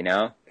perfect, you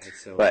know?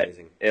 It's so but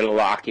amazing. It'll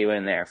lock you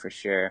in there for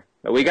sure.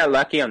 But we got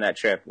lucky on that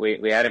trip.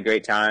 We had a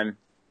great time.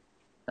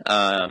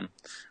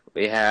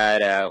 We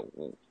had a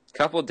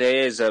couple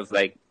days of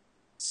like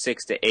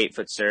 6 to 8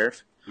 foot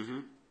surf. Mm-hmm.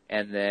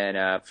 And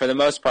then for the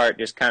most part,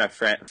 just kind of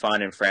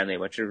fun and friendly,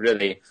 which is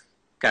really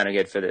kind of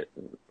good for the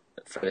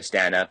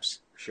stand-ups.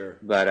 Sure.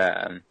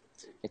 But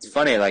it's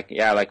funny, like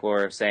we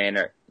were saying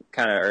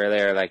kind of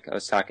earlier, like I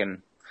was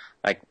talking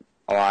like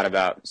a lot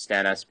about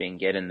stand-ups being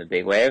good in the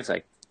big waves.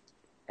 Like,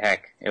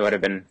 heck, it would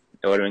have been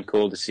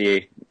cool to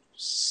see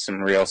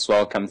some real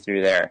swell come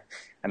through there.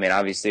 I mean,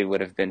 obviously it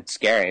would have been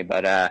scary,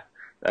 but I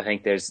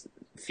think there's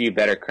a few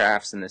better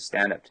crafts in the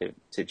stand-up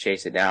to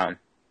chase it down.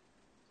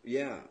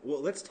 Yeah,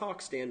 well, let's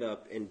talk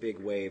stand-up and big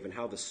wave and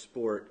how the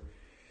sports,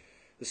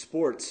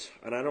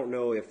 and I don't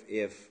know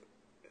if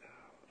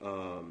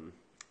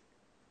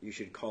you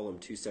should call them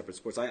two separate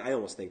sports. I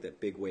almost think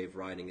that big wave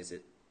riding is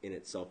in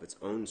itself its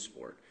own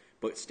sport,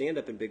 but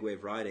stand-up and big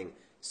wave riding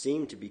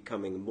seem to be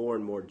becoming more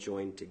and more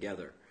joined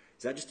together.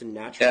 Is that just a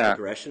natural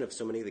progression of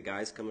so many of the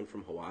guys coming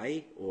from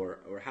Hawaii, or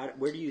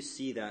where do you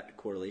see that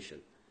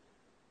correlation?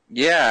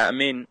 Yeah, I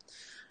mean,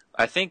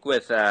 I think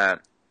with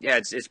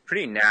it's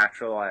pretty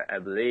natural, I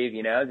believe,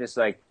 you know, just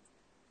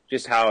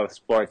just how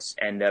sports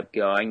end up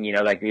going. You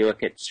know, like if you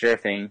look at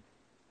surfing,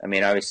 I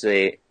mean,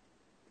 obviously,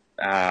 you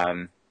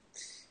know,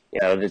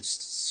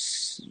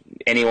 it's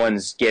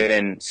anyone's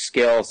given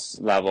skills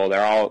level.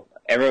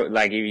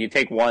 Like if you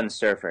take one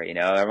surfer, you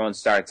know, everyone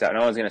starts out.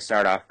 No one's going to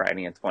start off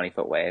riding a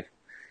 20-foot wave,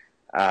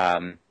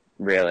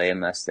 really,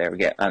 unless they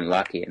get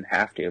unlucky and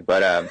have to.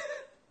 But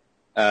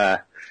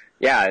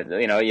yeah,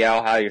 you know, you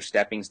all have your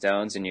stepping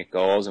stones and your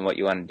goals and what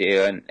you want to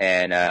do,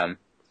 and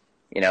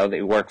you know,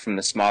 they work from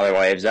the smaller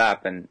waves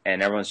up, and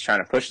everyone's trying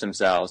to push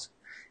themselves.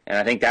 And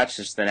I think that's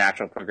just the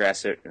natural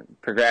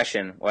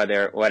progression,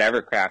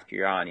 whatever craft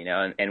you're on, you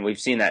know. And we've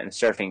seen that in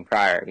surfing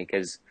prior,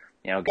 because,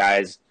 you know,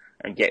 guys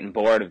are getting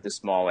bored of the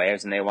small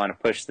waves and they want to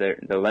push the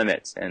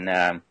limits. And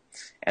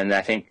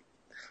I think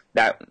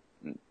that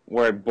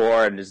word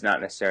bored is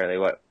not necessarily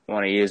what I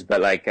want to use,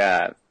 but like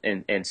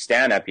in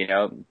stand up, you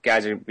know,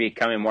 guys are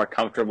becoming more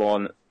comfortable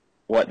in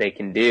what they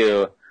can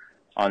do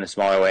on the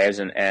smaller waves,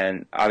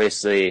 and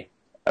obviously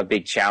a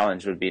big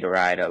challenge would be to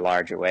ride a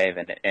larger wave,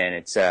 and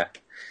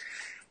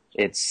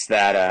it's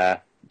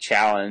that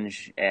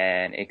challenge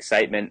and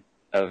excitement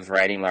of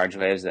riding large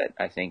waves that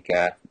I think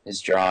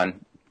has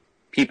drawn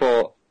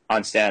people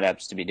on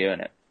stand-ups to be doing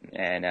it.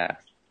 And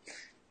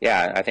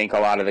yeah, I think a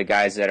lot of the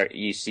guys that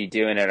you see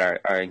doing it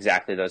are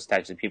exactly those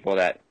types of people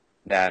that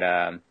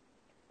have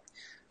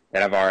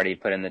already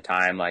put in the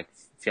time, like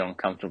feeling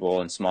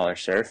comfortable in smaller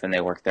surf, and they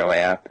work their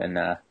way up. And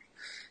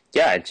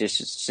yeah, it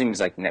just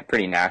seems like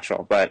pretty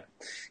natural. But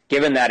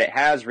given that it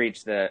has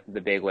reached the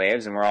big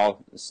waves, and we're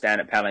all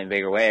stand-up paddling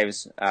bigger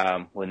waves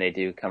when they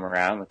do come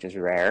around, which is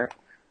rare,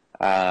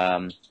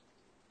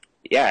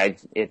 yeah,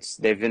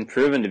 they've been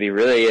proven to be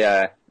really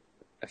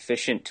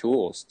efficient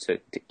tools to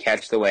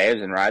catch the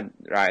waves and ride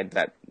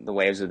the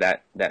waves of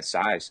that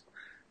size.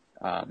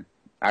 I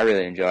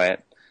really enjoy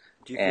it.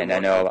 Do you feel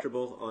more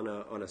comfortable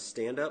on a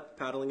stand-up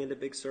paddling into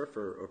big surf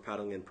or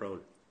paddling in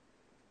prone?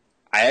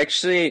 I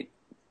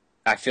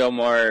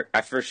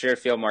for sure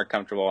feel more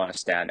comfortable on a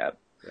stand-up.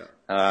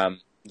 Yeah.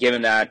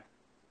 Given that,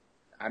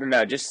 I don't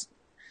know, just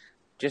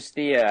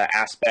the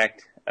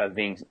aspect of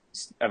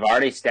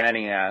already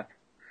standing up.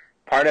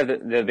 Part of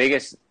the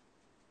biggest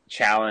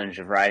challenge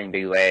of riding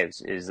big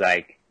waves is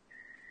like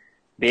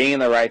being in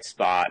the right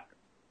spot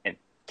and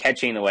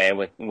catching the wave,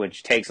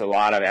 which takes a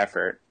lot of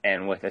effort.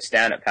 And with a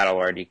stand-up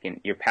paddleboard,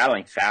 you're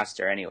paddling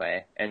faster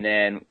anyway, and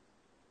then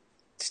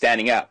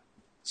standing up.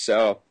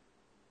 So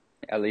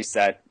at least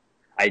that.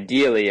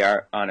 Ideally,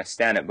 on a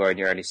stand-up board,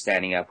 you're already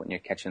standing up when you're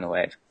catching the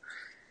wave.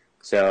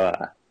 So,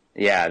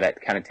 yeah,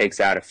 that kind of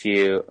takes out a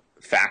few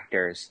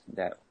factors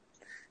that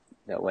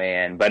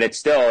weigh in. But it's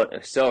still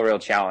a real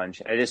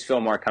challenge. I just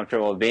feel more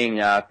comfortable being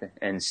up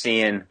and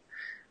seeing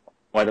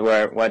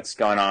what's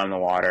going on in the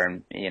water.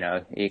 And, you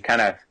know, you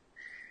kind of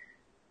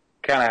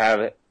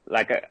have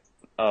like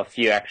a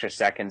few extra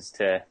seconds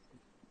to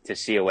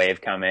see a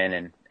wave come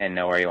in and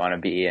know where you want to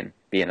be and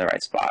be in the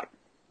right spot.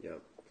 Yeah.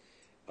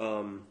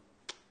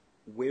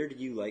 Where do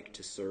you like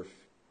to surf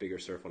bigger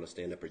surf on a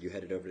stand-up? Are you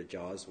headed over to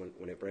Jaws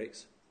when it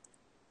breaks?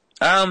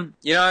 You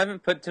know, I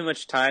haven't put too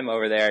much time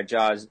over there at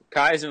Jaws.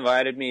 Kai's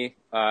invited me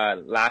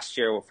last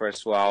year for a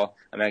swell.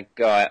 I'm going to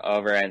go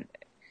over,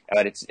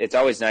 but it's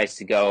always nice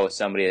to go with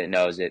somebody that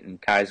knows it,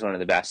 and Kai's one of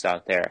the best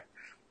out there.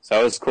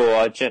 So it was cool.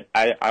 I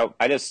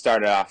just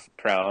started off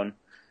prone.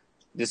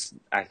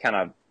 I kind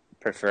of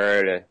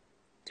prefer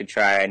to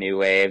try new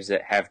waves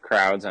that have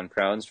crowds on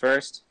prones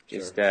first.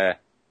 Just sure.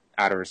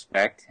 Out of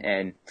respect,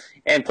 and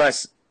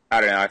plus, I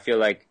don't know, I feel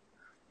like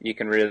you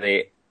can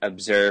really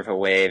observe a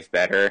wave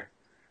better,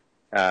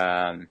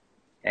 and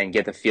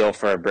get the feel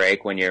for a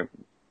break when you're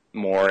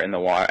more in the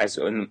water, as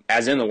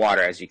in the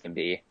water as you can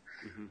be.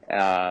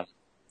 Mm-hmm.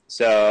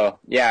 So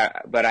yeah,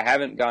 but I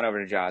haven't gone over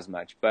to Jaws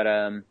much, but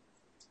I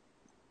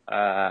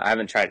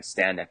haven't tried to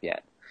stand up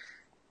yet.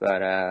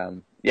 But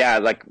yeah,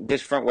 like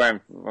just from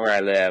where I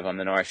live on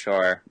the North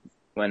Shore,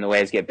 when the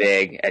waves get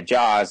big at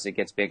Jaws, it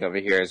gets big over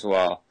here as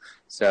well.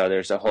 So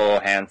there's a whole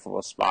handful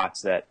of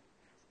spots that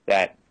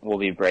will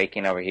be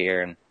breaking over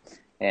here,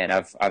 and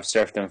I've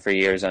surfed them for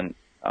years on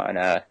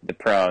the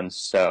prones.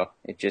 So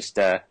it's just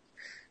a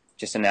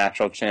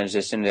natural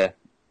transition to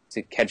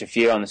catch a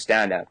few on the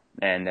stand up,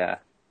 and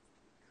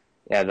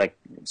yeah, like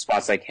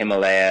spots like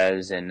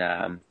Himalayas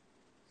and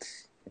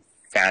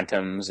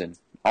Phantoms and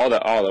all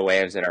the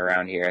waves that are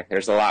around here.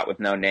 There's a lot with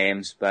no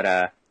names, but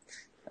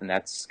and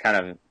that's kind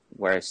of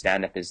where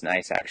stand up is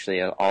nice actually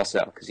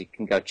also, because you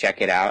can go check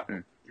it out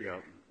and. Yeah.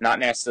 Not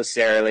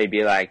necessarily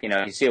be like, you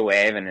know, you see a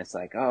wave and it's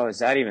like, oh, is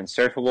that even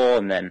surfable?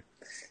 And then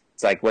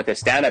it's like with a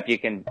stand-up, you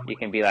can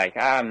be like,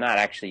 I'm not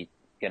actually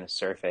going to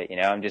surf it, you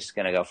know, I'm just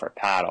going to go for a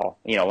paddle.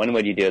 You know, when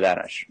would you do that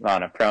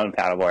on a prone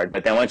paddleboard?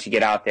 But then once you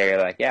get out there,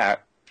 you're like, yeah,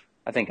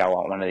 I think I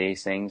want one of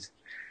these things.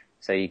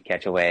 So you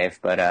catch a wave.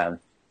 But,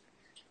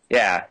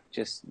 yeah,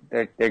 just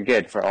they're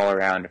good for all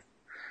around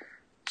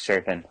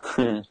surfing.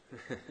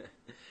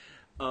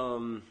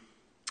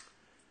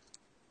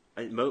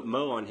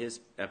 Mo on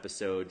his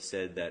episode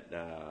said that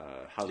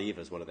Haliva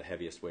is one of the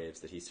heaviest waves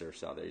that he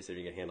surfs out there. He said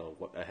if you can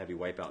handle a heavy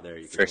wipe out there,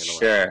 you can For handle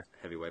sure.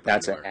 a heavy wipe.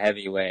 That's a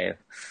heavy wave.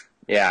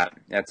 Yeah,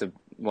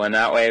 when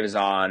that wave is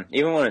on,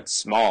 even when it's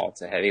small,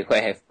 it's a heavy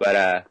wave.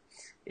 But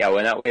yeah,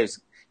 when that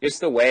wave's just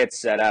the way it's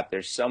set up,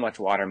 there's so much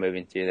water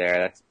moving through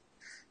there.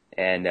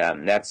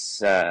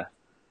 That's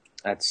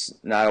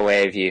not a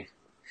wave you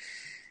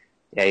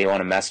want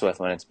to mess with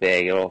when it's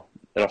big. It'll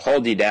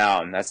hold you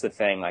down. That's the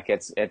thing. Like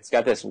it's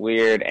got this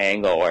weird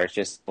angle where it's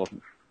just,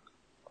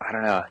 I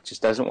don't know, it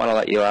just doesn't want to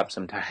let you up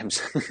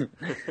sometimes.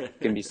 It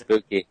can be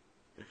spooky.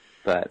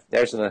 But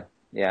there's a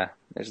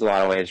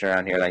lot of waves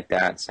around here like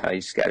that. So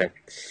you just gotta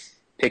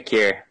pick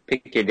your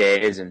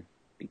days and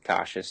be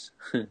cautious.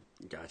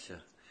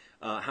 Gotcha.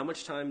 How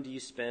much time do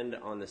you spend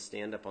on the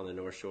stand-up on the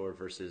North Shore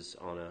versus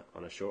on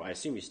a shore? I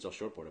assume you still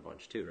shortboard a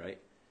bunch too, right?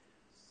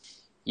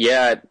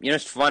 Yeah,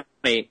 it's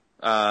funny.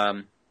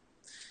 I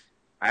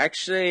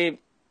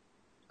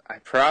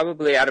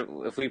probably,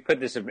 if we put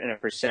this in a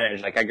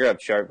percentage, like I grew up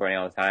shortboarding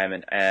all the time,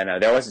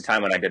 and there was a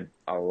time when I did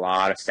a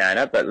lot of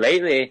stand-up, but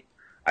lately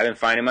I've been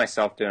finding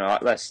myself doing a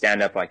lot less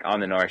stand-up, like on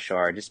the North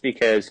Shore, just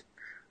because,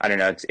 I don't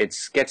know, it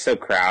gets so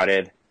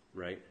crowded.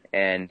 Right.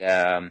 And,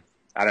 I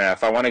don't know,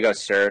 if I want to go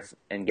surf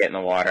and get in the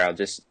water, I'll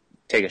just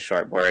take a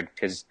shortboard,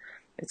 because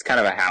it's kind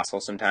of a hassle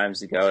sometimes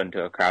to go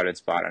into a crowded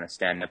spot on a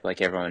stand-up,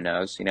 like everyone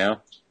knows,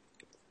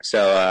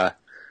 So,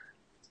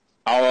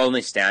 I'll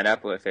only stand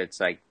up if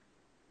it's like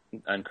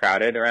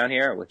uncrowded around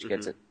here, which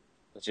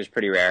is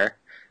pretty rare.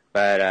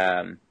 But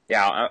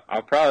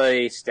I'll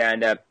probably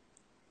stand up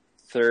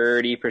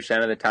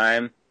 30% of the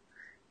time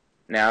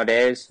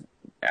nowadays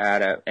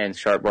and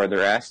shortboard the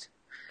rest.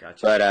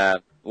 Gotcha.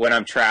 But when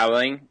I'm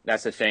traveling,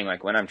 that's the thing.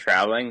 Like when I'm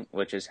traveling,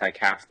 which is like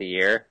half the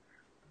year,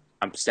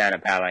 I'm stand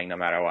up paddling no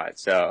matter what.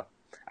 So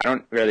I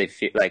don't really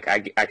feel like I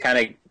kind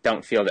of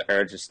don't feel the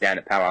urge to stand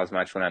up paddle as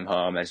much when I'm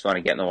home. I just want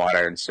to get in the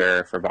water and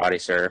surf or body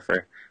surf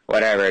or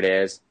whatever it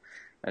is,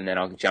 and then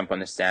I'll jump on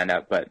the stand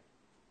up. But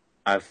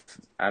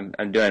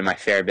I'm doing my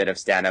fair bit of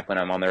stand up when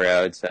I'm on the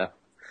road. So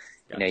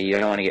you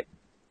don't want to get.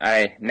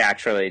 I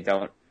naturally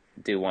don't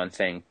do one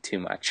thing too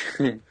much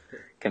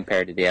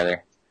compared to the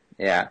other.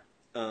 Yeah.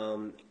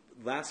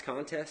 Last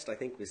contest I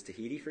think was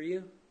Tahiti for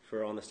you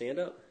for on the stand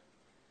up.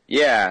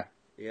 Yeah.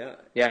 Yeah.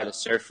 Yeah, the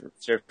surf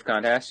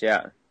contest,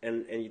 yeah.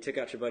 And you took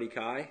out your buddy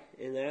Kai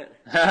in that?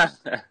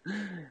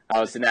 I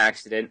was an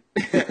accident.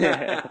 How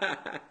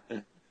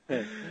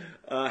was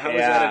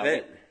that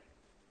event?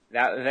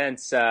 That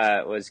event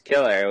was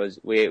killer. It was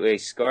we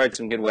scored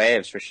some good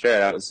waves for sure.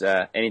 That was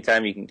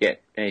anytime you can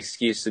get an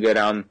excuse to go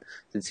down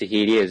to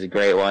Tahiti is a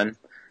great one.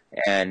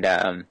 And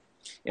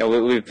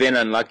we've been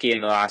unlucky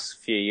in the last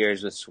few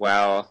years with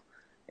swell,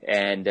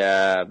 and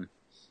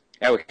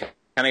we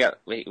kind of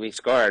we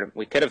scored.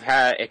 It could have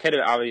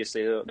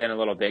obviously been a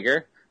little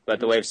bigger, but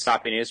the wave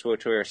Sapineus,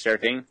 which we were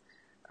surfing,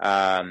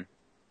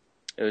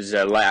 it was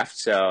a left,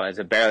 so it's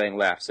a barreling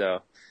left.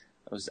 So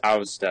I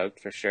was stoked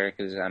for sure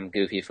because I'm a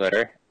goofy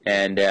footer,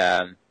 and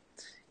I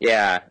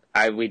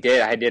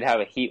did have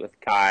a heat with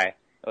Kai.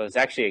 It was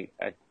actually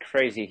a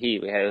crazy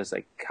heat. It was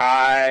like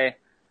Kai,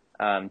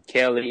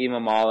 Kaylee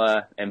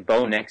Imamala, and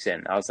Bo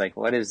Nixon. I was like,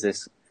 what is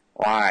this?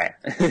 Why?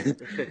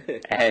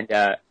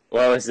 And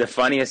what was the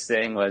funniest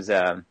thing was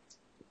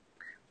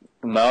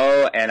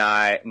Mo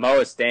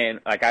is staying,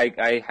 like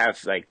I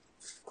have like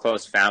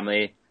close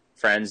family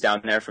friends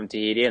down there from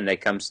Tahiti, and they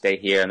come stay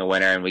here in the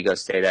winter, and we go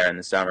stay there in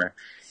the summer.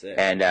 Sick.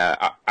 And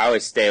I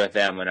always stay with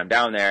them when I'm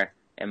down there,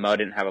 and Mo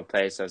didn't have a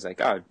place, so I was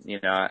like,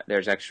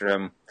 there's extra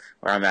room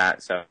where I'm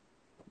at, so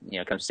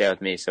come stay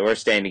with me. So we're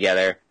staying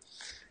together,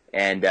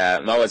 and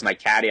Mo was my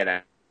caddy on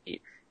that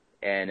heat,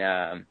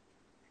 and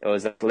it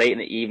was late in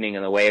the evening,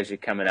 and the waves were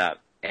coming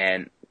up,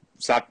 and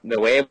the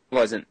wave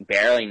wasn't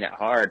barreling that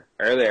hard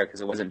earlier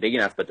because it wasn't big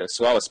enough, but the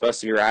swell was supposed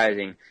to be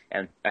rising,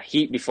 and a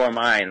heat before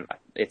mine,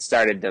 it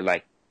started to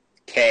like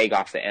keg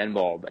off the end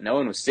bowl, but no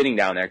one was sitting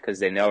down there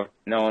because no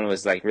one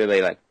was like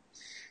really like,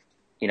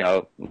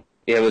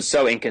 it was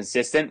so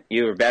inconsistent.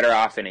 You were better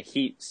off in a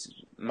heat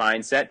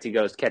mindset to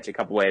go catch a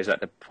couple waves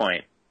at the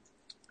point.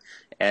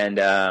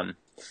 And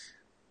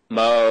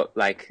Mo,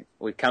 like,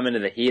 we come into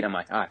the heat, I'm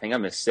like, I think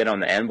I'm going to sit on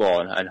the end bowl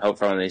and hope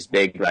for one of these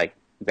big, like,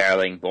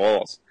 barreling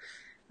bowls.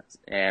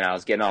 And I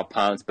was getting all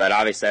pumped, but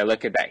obviously I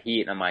look at that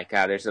heat and I'm like,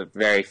 there's a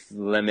very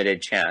limited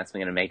chance I'm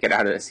going to make it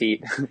out of this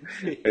heat.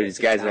 These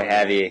guys are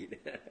heavy.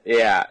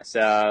 Yeah,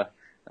 so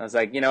I was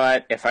like, you know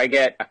what? If I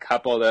get a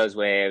couple of those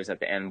waves at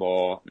the end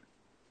bowl,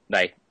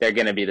 like, they're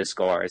going to be the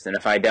scores. And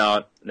if I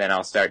don't, then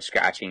I'll start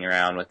scratching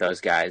around with those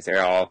guys.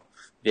 They're all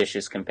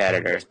vicious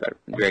competitors, but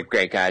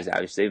great guys,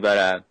 obviously.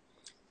 But,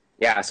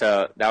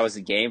 so that was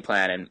the game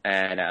plan.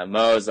 And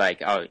Mo's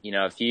like,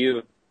 if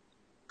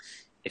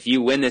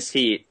you win this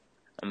heat,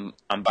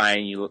 I'm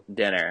buying you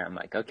dinner. I'm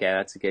like, okay,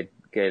 that's a good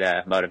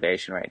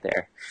motivation right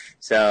there.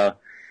 So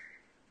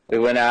I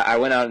went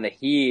out in the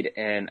heat,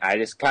 and I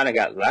just kind of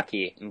got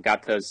lucky and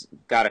got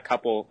a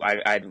couple.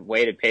 I'd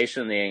waited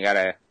patiently and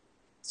got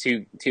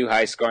two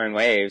high scoring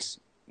waves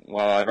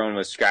while everyone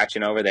was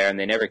scratching over there, and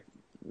they never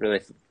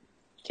really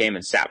came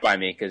and sat by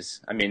me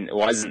because, I mean, it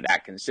wasn't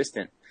that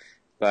consistent.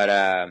 But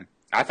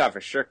I thought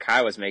for sure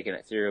Kai was making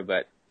it through,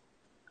 but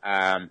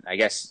I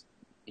guess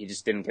he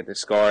just didn't get the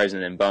scores,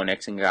 and then Bo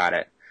Nixon got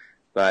it.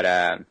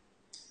 But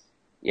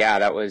yeah,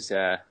 that was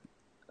a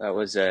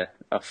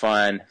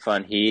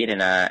fun heat,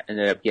 and I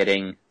ended up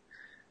getting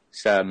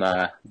some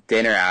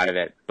dinner out of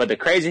it. But the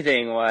crazy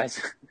thing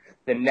was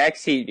the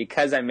next heat,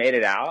 because I made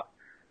it out,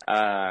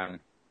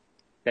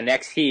 the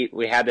next heat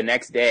we had the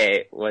next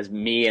day was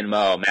me and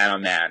Mo, man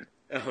on man.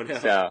 Oh, no.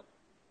 So,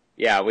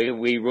 yeah,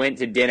 we went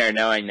to dinner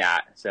knowing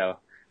that. So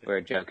we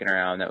were joking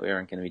around that we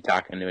weren't going to be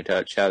talking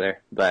to each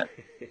other. But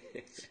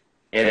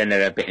it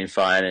ended up being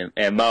fun.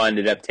 And Mo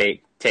ended up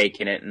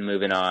taking it and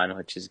moving on,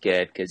 which is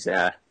good because,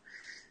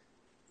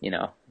 you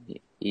know,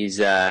 he's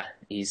got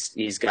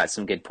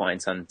some good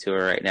points on the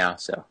tour right now.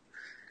 So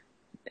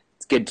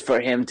it's good for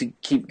him to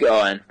keep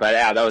going. But,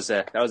 yeah, that was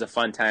a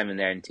fun time in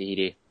there in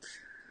Tahiti.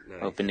 Nice.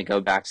 Hoping to go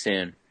back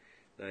soon.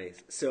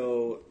 Nice.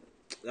 So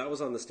that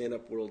was on the Stand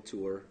Up World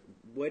Tour.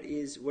 What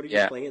are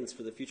your plans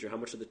for the future? How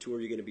much of the tour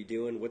are you going to be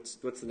doing? What's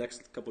the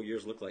next couple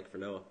years look like for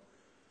Noah?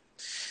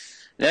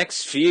 The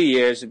next few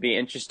years would be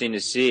interesting to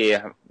see.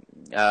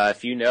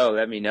 If you know,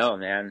 let me know,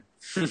 man.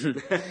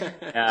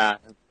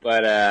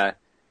 But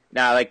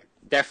now, like,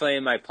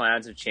 definitely my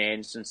plans have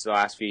changed since the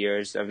last few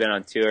years. I've been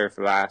on tour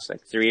for the last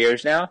 3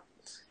 years now,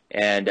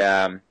 and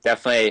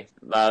definitely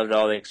loved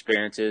all the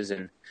experiences.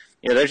 And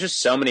you know, there's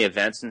just so many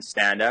events in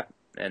stand-up,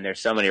 and there's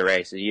so many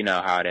races. You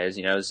know how it is.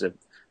 You know, there's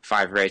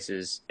 5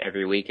 races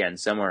every weekend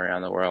somewhere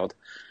around the world.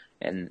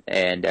 And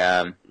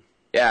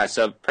yeah,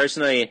 so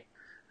personally,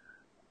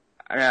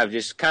 I don't know, I've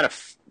just kind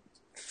of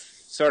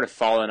sort of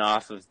fallen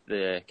off of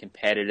the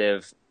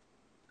competitive,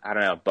 I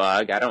don't know,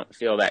 bug. I don't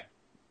feel that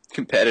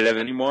competitive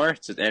anymore.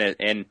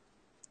 And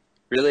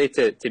really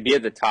to be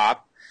at the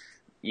top,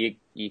 you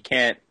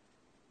can't,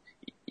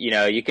 you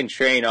know, you can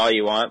train all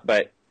you want,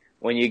 but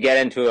when you get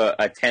into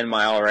a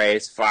 10-mile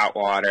race, flat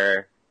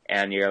water,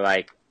 and you're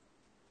like,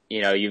 you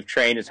know, you've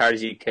trained as hard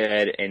as you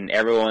could, and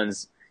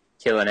everyone's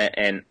killing it,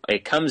 and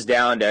it comes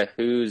down to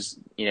who's,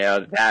 you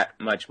know, that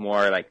much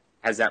more, like,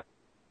 has that,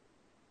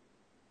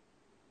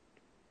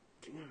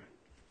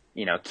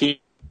 you know, if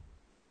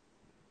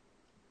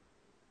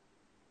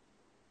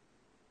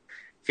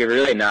you're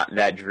really not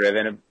that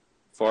driven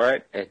for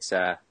it, it's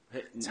hard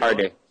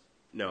to.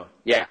 No.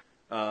 Yeah.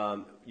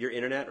 Your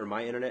internet or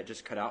my internet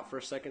just cut out for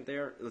a second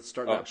there. Let's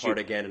start that part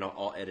again, and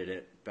I'll edit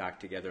it back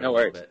together a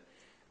little bit.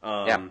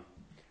 Yeah.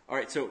 All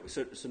right. So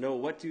Noah,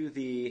 what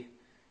do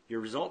your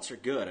results are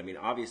good. I mean,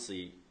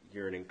 obviously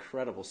you're an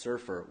incredible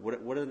surfer.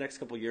 What are the next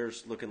couple of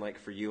years looking like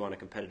for you on a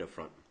competitive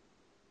front?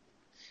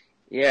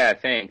 Yeah,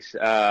 thanks.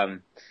 I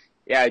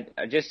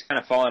just kind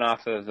of fallen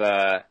off of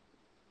the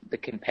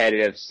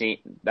competitive scene,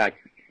 like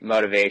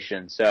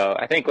motivation. So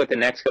I think with the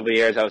next couple of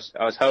years, I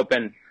was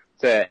hoping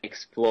to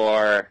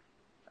explore.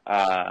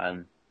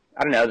 I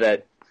don't know,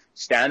 that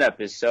stand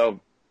up is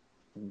so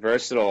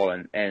versatile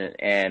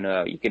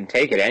and you can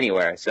take it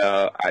anywhere.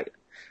 So I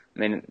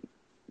mean,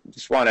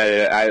 just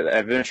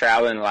I've been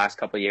traveling the last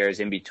couple of years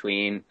in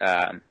between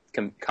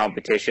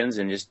competitions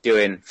and just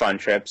doing fun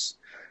trips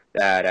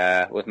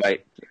that with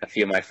a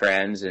few of my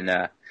friends,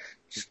 and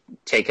just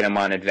taking them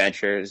on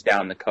adventures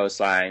down the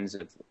coastlines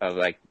of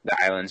like the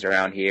islands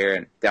around here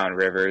and down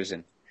rivers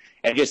and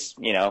just,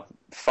 you know,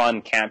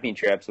 fun camping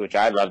trips, which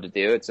I love to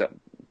do.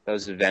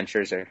 Those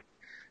adventures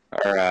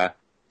are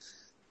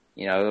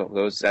you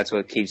know, that's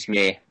what keeps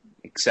me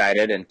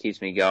excited and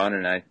keeps me going,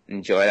 and I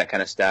enjoy that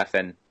kind of stuff.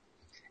 And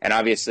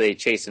obviously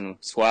chasing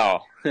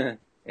swell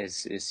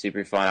is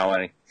super fun. I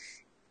want to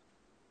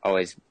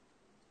always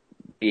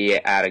be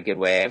at a good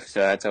wave,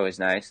 so that's always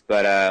nice.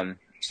 But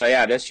so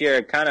yeah, this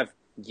year kind of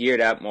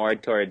geared up more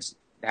towards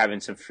having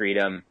some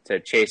freedom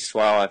to chase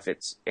swell if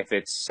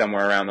it's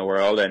somewhere around the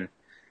world,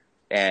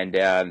 and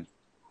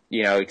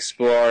you know,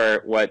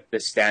 explore what the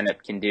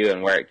stand-up can do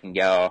and where it can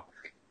go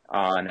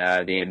on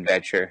the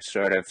adventure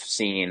sort of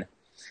scene.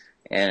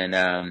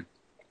 And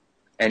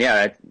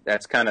yeah,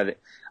 that's kind of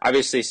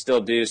obviously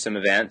still do some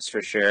events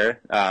for sure.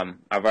 I've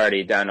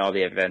already done all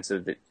the events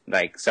of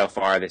so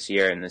far this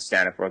year in the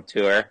Stand-Up World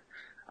Tour.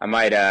 I'm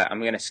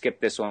going to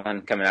skip this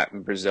one coming up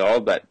in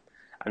Brazil, but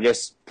I'm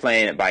just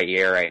playing it by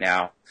ear right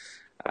now.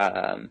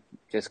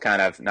 Just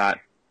kind of not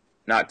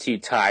too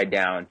tied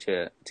down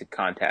to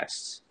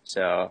contests.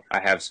 So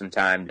I have some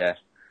time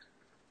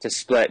to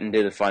split and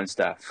do the fun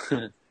stuff.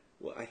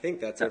 Well, I think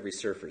that's every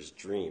surfer's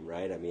dream,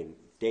 right? I mean,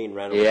 Dane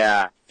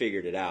Reynolds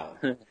figured it out.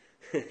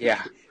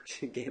 Yeah,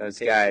 those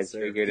guys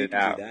figured it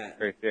out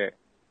for sure.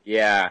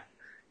 Yeah.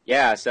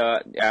 So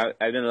I've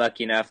been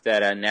lucky enough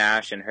that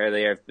Nash and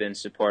Hurley have been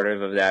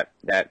supportive of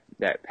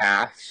that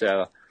path.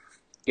 So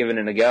giving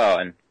it a go,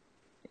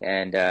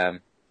 and yeah,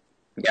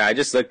 I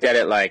just looked at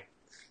it like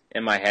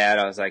in my head.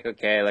 I was like,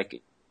 okay,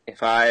 like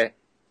if I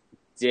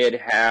did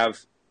have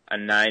a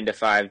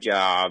 9-to-5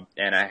 job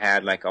and I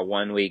had like a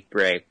 1 week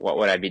break, what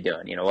would I be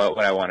doing? You know, what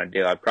would I want to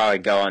do? I'd probably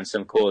go on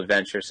some cool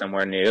adventure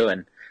somewhere new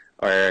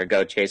or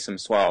go chase some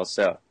swells.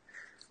 So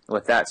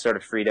with that sort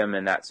of freedom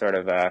and that sort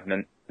of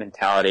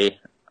mentality,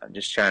 I'm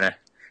just trying to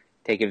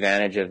take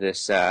advantage of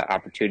this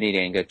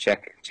opportunity and go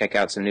check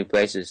out some new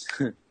places.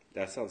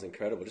 That sounds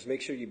incredible. Just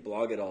make sure you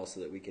blog it all so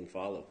that we can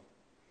follow.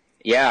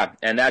 Yeah,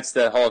 and that's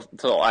the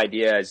whole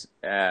idea. Is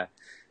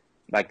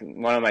like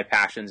one of my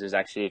passions is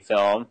actually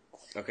film.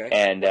 Okay.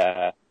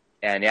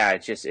 And yeah, it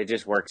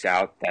just works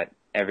out that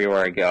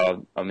everywhere I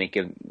go, I'll make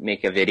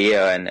a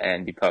video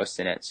and be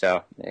posting it.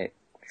 So it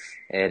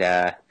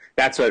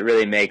that's what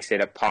really makes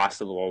it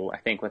possible. I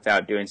think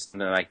without doing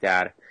something like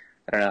that,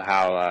 I don't know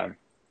how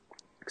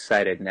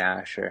excited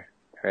Nash or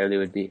Harley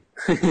would be.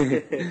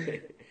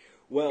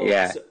 Well,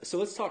 Yeah. So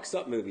let's talk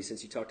Sup movie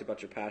since you talked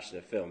about your passion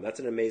of film. That's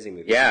an amazing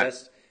movie. Yeah.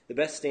 The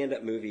best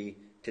stand-up movie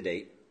to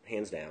date,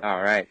 hands down.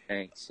 All right,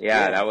 thanks.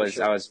 Yeah, Yeah, that for was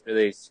sure. that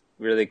was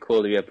really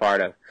cool to be a part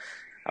of.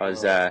 I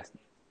was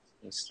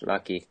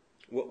lucky.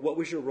 What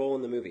was your role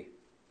in the movie?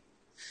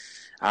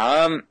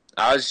 I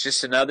was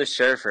just another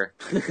surfer.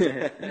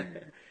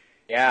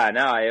 Yeah,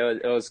 no,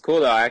 it was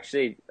cool though. I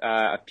actually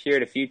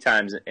appeared a few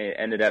times. It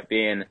ended up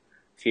being a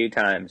few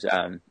times.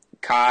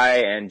 Kai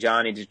and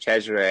Johnny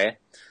DeCesare,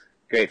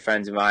 great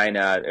friends of mine,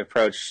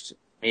 approached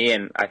me,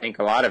 and I think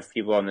a lot of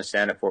people on the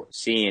stand-up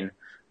scene.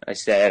 I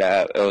said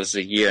it was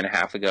a year and a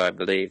half ago, I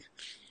believe,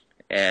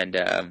 and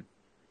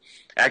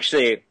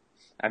actually,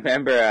 I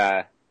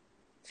remember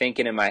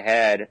thinking in my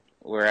head,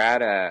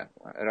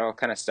 it all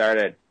kind of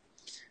started.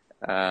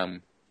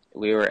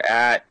 We were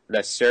at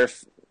the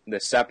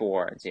Sup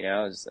Awards, you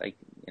know, it's like,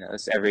 you know,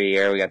 it's every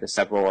year we got the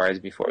Sup Awards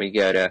before we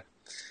go to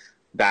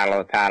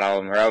Battle of Paddle,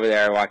 and we're over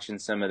there watching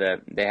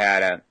they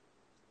had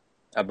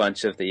a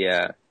bunch of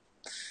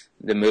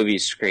the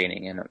movies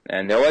screening,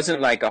 and there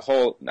wasn't like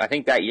I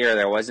think that year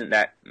there wasn't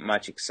that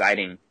much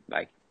exciting,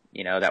 like,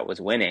 you know, that was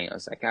winning. It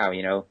was like, oh,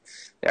 you know,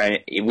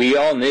 we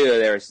all knew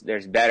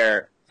there's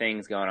better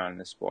things going on in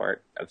the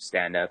sport of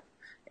stand-up,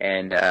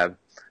 and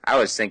I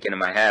was thinking in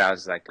my head, I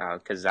was like, oh,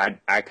 because I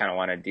kind of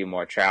want to do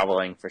more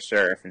traveling for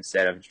surf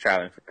instead of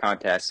traveling for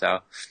contests, so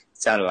it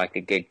sounded like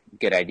a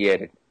good idea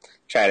to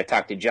try to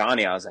talk to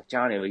Johnny. I was like,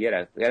 Johnny, we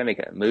gotta make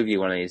a movie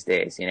one of these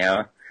days, you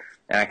know?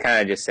 And I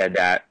kind of just said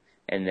that,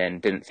 and then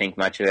didn't think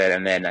much of it,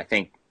 and then I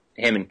think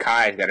him and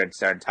Kai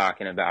started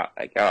talking about,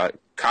 like, oh,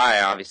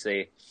 Kai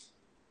obviously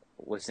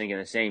was thinking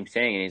the same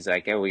thing, and he's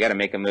like, oh, we got to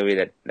make a movie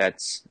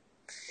that's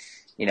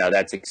you know,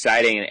 that's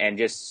exciting and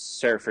just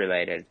surf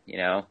related, you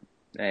know,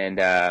 and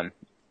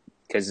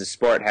because the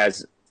sport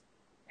has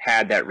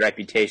had that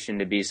reputation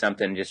to be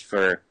something just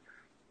for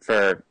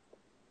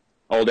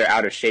older,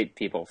 out of shape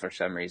people for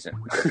some reason.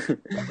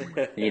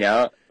 You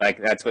know,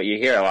 like that's what you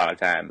hear a lot of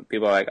time.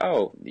 People are like,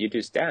 "Oh, you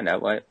do stand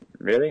up? What,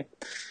 really?"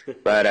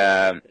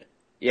 But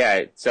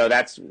yeah, so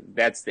that's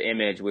the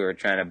image we were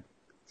trying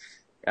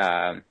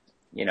to,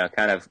 you know,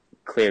 kind of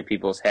clear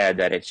people's head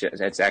that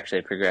it's actually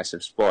a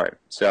progressive sport.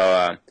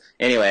 So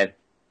anyway,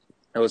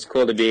 it was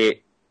cool to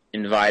be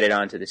invited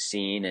onto the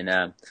scene,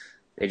 and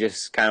they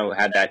just kind of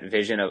had that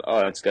vision of,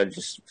 oh, let's go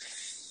just,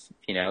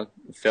 you know,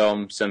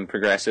 film some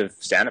progressive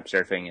stand-up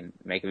surfing and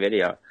make a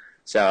video.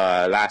 So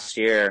last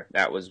year,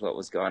 that was what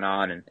was going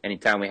on, and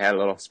anytime we had a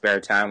little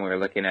spare time, we were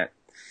looking at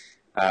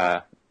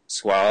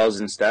swells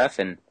and stuff,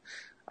 and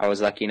I was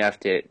lucky enough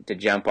to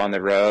jump on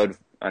the road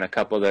on a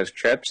couple of those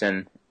trips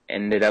and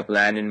ended up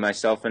landing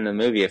myself in the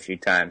movie a few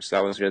times. So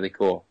that was really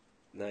cool.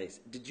 Nice.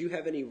 Did you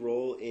have any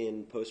role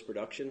in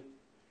post-production?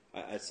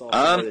 I saw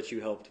somewhere that you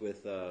helped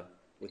with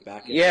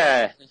back end.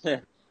 Yeah,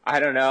 I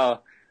don't know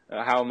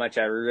how much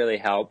I really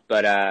helped,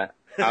 but I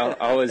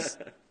was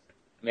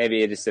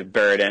maybe just a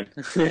burden.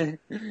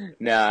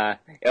 Nah,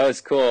 it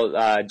was cool.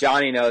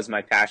 Johnny knows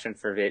my passion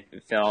for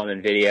film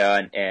and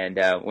video, and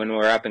when we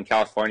were up in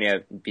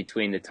California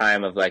between the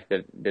time of like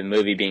the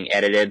movie being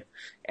edited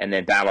and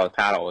then Battle of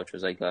Paddle, which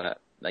was like a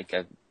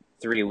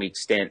 3-week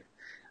stint,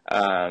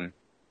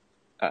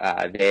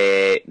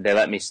 they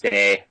let me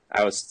stay.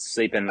 I was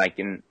sleeping like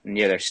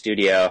near their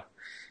studio,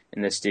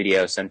 in the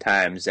studio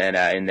sometimes, and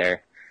in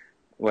their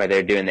where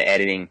they're doing the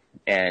editing,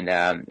 and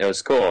it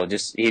was cool.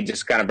 He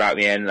just kind of brought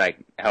me in, like,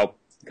 help,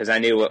 because I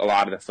knew a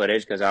lot of the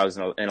footage because I was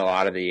in a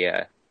lot of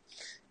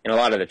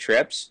the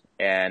trips,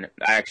 and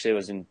I actually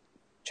was in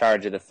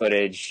charge of the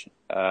footage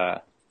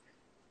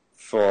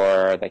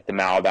for like the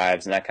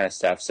Maldives and that kind of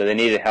stuff. So they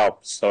needed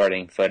help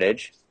sorting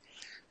footage.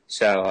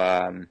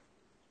 So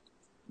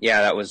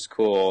yeah, that was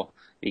cool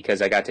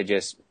because I got to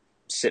just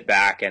sit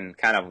back and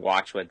kind of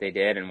watch what they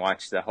did and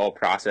watch the whole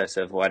process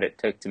of what it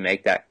took to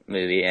make that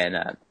movie, and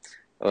it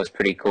was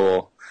pretty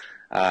cool.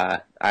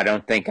 I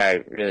don't think I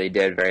really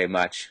did very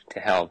much to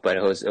help, but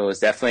it was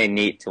definitely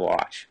neat to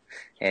watch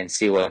and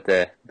see what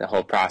the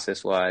whole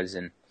process was,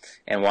 and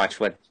watch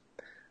what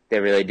they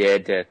really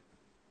did to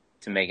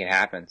make it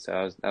happen.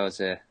 So that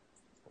was a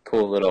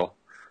cool little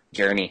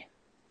journey.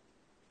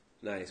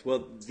 Nice.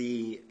 Well,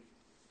 the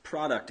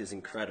product is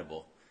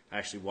incredible. I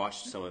actually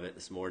watched some of it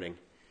this morning.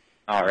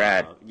 All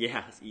right.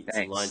 Yeah, eating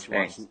some lunch,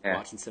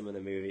 watching some of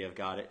the movie. I've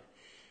got it.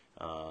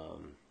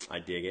 I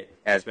dig it,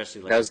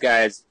 especially like those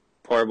guys,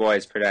 Poor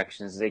Boys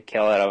Productions. They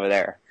kill it over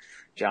there.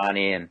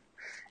 Johnny and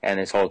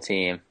his whole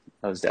team.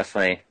 They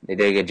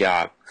did a good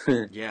job.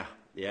 Yeah,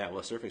 Yeah.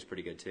 Well, surfing's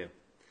pretty good too.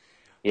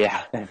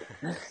 Yeah.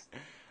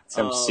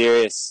 Some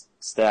serious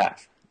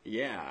stuff.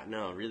 Yeah,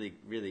 no, really,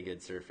 really good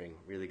surfing.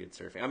 Really good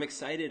surfing. I'm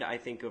excited, I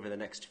think, over the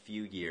next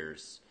few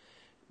years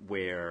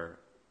where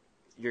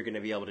you're going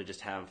to be able to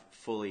just have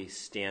fully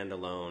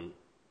standalone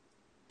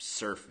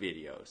surf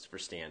videos for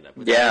stand-up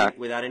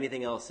without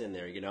anything else in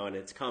there, you know, and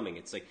it's coming.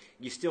 It's like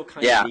you still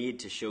kind of need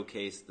to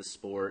showcase the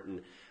sport,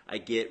 and I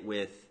get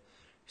with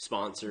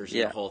sponsors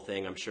and the whole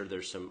thing, I'm sure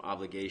there's some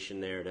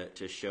obligation there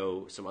to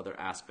show some other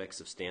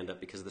aspects of stand-up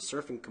because the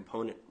surfing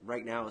component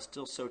right now is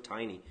still so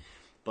tiny.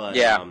 But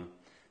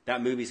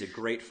that movie's a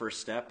great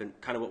first step, and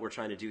kind of what we're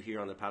trying to do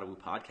here on the Paddle Blue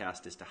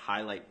podcast is to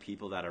highlight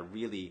people that are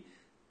really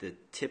the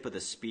tip of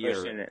the spear.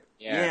 Pushing it.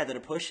 Yeah, that are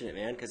pushing it,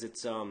 man, because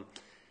it's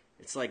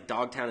like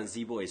Dogtown and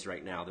Z-Boys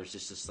right now. There's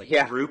just this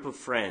group of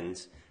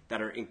friends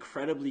that are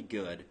incredibly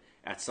good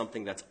at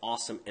something that's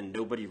awesome, and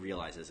nobody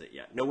realizes it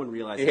yet. No one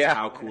realizes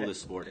how cool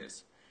this sport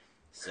is.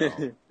 So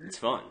it's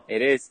fun.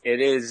 It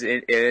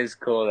is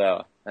cool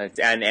though,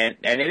 and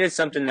it is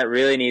something that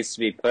really needs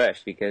to be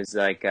pushed because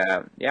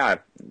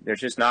there's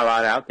just not a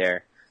lot out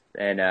there,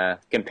 and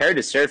compared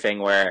to surfing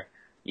where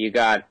you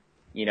got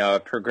a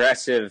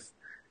progressive,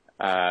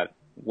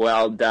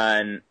 well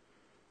done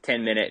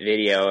 10-minute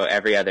video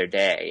every other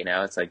day.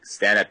 It's like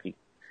stand up. You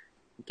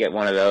get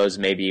one of those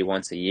maybe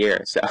once a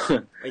year. So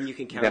and you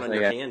can count on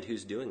your hand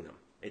who's doing them.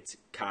 It's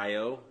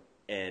Kaio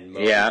and Mo.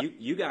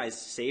 You guys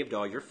saved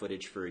all your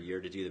footage for a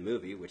year to do the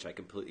movie, which I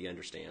completely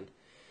understand.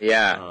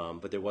 Yeah.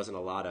 But there wasn't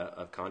a lot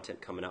of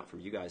content coming out from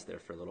you guys there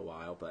for a little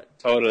while. But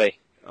totally.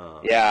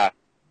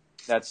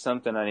 That's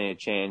something I need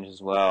to change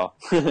as well.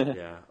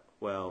 Yeah.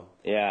 Well.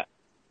 Yeah.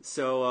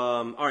 So,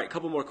 all right, a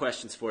couple more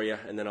questions for you,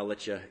 and then I'll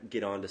let you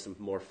get on to some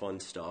more fun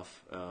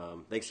stuff.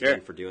 Thanks again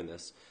for doing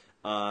this.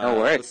 No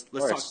worries.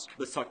 Let's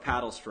talk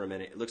paddles for a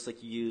minute. It looks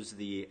like you use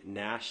the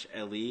Nash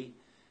LE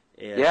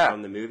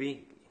from the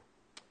movie.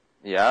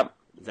 Yep.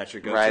 Is that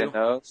your go-to? Right in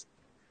those.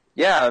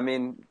 Yeah, I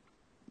mean,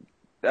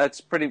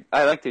 that's pretty.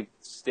 I like to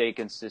stay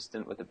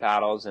consistent with the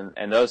paddles,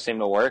 and those seem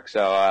to work.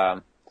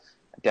 So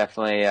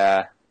definitely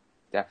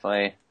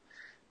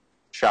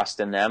trust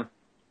in them.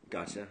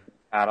 Gotcha.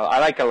 Paddle. I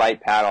like a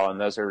light paddle, and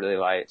those are really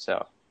light,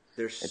 so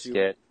it's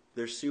good.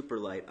 They're super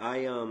light.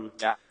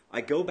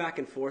 I go back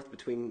and forth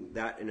between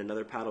that and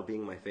another paddle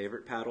being my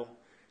favorite paddle.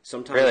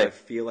 Sometimes I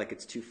feel like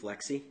it's too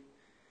flexy.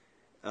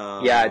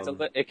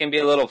 It can be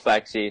a little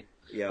flexy.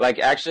 Yeah. Like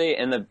actually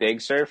in the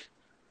big surf,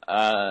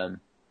 I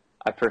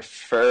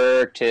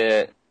prefer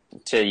to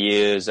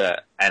use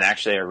a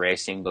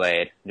racing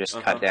blade, just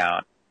cut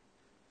down,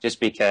 just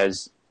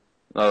because,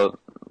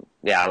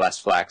 less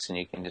flex, and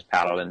you can just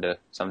paddle into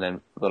something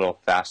a little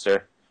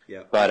faster.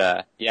 Yeah.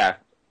 But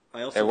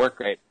they work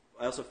great.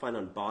 I also find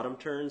on bottom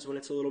turns when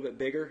it's a little bit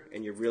bigger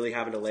and you're really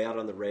having to lay out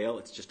on the rail,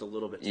 it's just a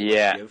little bit too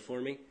much give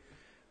for me.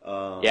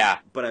 But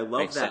I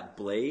love that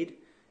blade,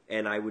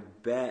 and I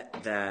would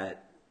bet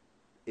that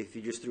if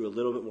you just threw a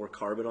little bit more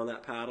carbon on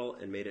that paddle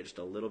and made it just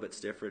a little bit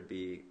stiffer, it would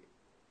be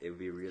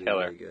really,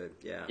 really good.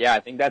 Yeah. Yeah,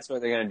 I think that's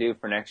what they're going to do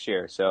for next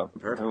year. So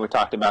we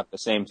talked about the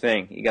same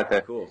thing. You got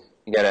a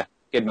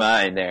good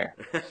mind there.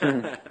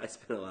 I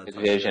spent a lot of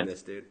time doing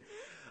this, dude.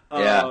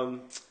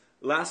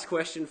 Last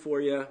question for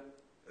you.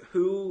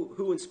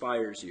 Who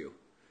inspires you?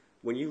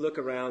 When you look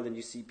around and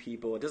you see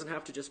people, it doesn't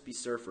have to just be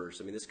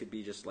surfers. I mean, this could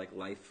be just like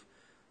life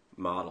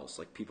models,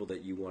 like people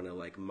that you want to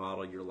like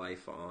model your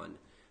life on.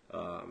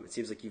 It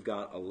seems like you've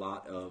got a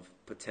lot of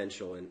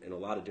potential in a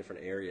lot of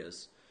different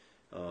areas.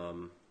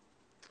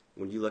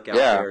 When you look out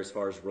there as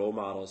far as role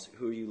models,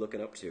 who are you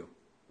looking up to?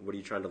 What are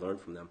you trying to learn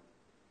from them?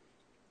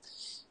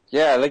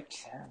 Yeah, like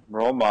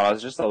role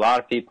models, just a lot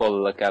of people to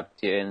look up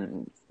to,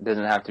 and it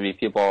doesn't have to be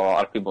people a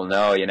lot of people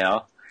know,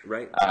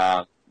 Right.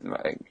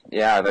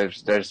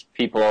 There's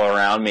people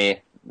around me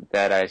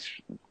that I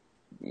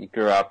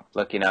grew up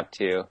looking up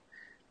to,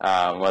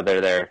 whether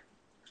they're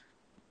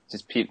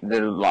just people.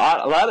 A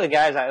lot of the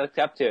guys I looked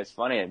up to. It's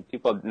funny, and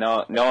people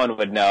no one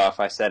would know if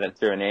I said it,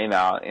 threw a name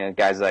out.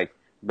 Guys like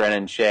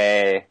Brennan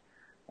Shea,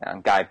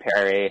 Guy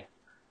Perry.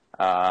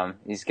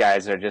 These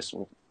guys are just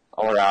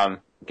all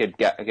around good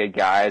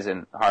guys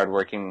and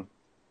hardworking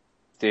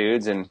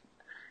dudes, and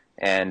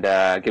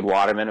good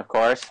watermen, of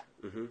course.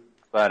 Mm-hmm.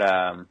 But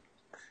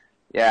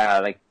I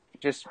like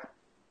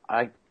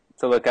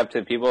to look up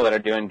to people that are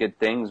doing good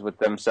things with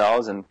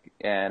themselves and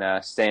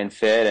staying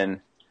fit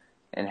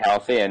and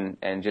healthy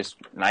and just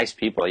nice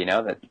people,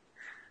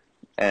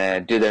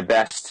 that do their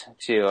best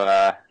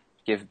to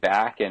give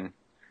back and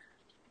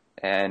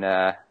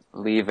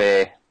leave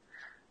a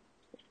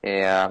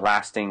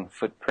lasting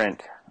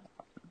footprint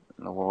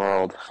in the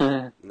world.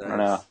 Nice. I don't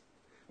know.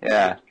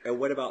 Yeah. And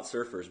what about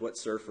surfers? What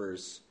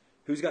surfers?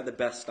 Who's got the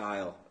best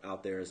style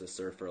out there as a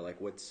surfer? Like,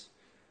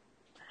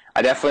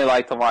 I definitely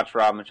like to watch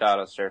Rob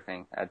Machado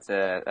surfing. That's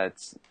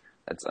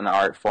an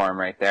art form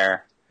right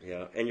there.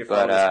 Yeah, and you're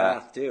following his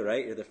path too,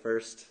 right? You're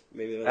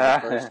maybe one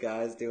of the first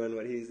guys doing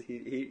what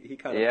he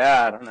kind of.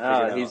 Yeah, I don't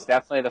know. He's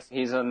definitely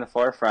he's on the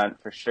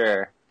forefront for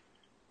sure.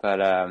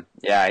 But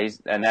yeah,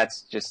 and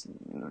that's just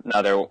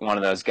another one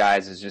of those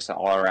guys is just an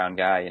all around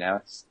guy, you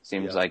know.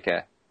 Seems like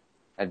a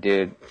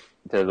dude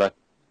to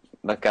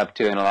look up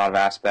to in a lot of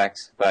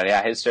aspects. But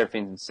yeah, his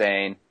surfing's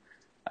insane.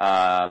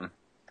 I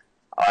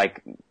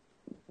like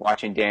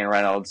watching Dan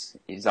Reynolds.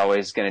 He's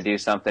always going to do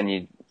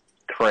something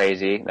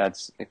crazy.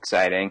 That's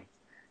exciting.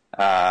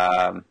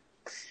 And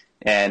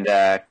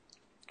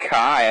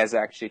Kai is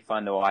actually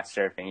fun to watch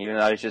surfing, even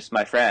though he's just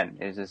my friend.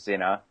 It's just, you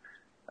know,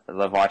 I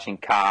love watching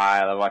Kai.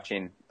 I love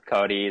watching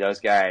Cody, those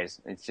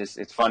guys.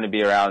 It's fun to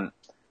be around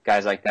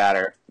guys like that,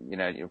 or, you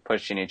know, you're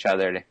pushing each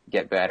other to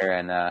get better,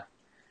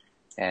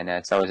 and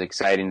it's always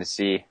exciting to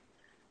see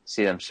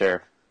them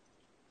surf.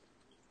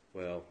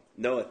 Well,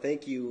 Noah,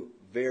 thank you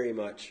very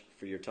much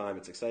for your time.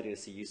 It's exciting to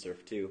see you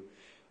surf too.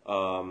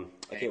 I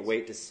can't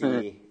wait to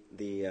see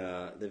the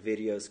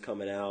videos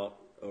coming out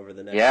over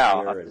the next year. Yeah,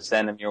 I'll have to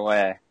send them your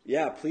way.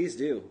 Yeah, please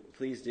do.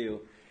 Please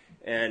do.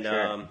 And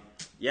sure.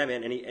 Yeah,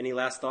 man, any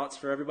last thoughts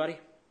for everybody?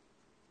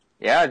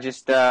 Yeah,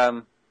 just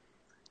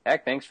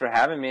heck, thanks for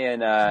having me,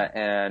 and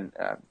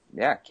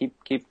yeah, keep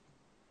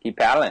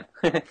paddling.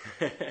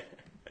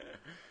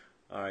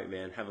 All right,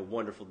 man. Have a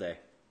wonderful day.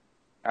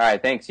 All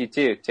right, thanks. You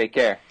too. Take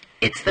care.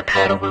 It's the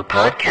Paddle Woo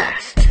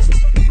Podcast.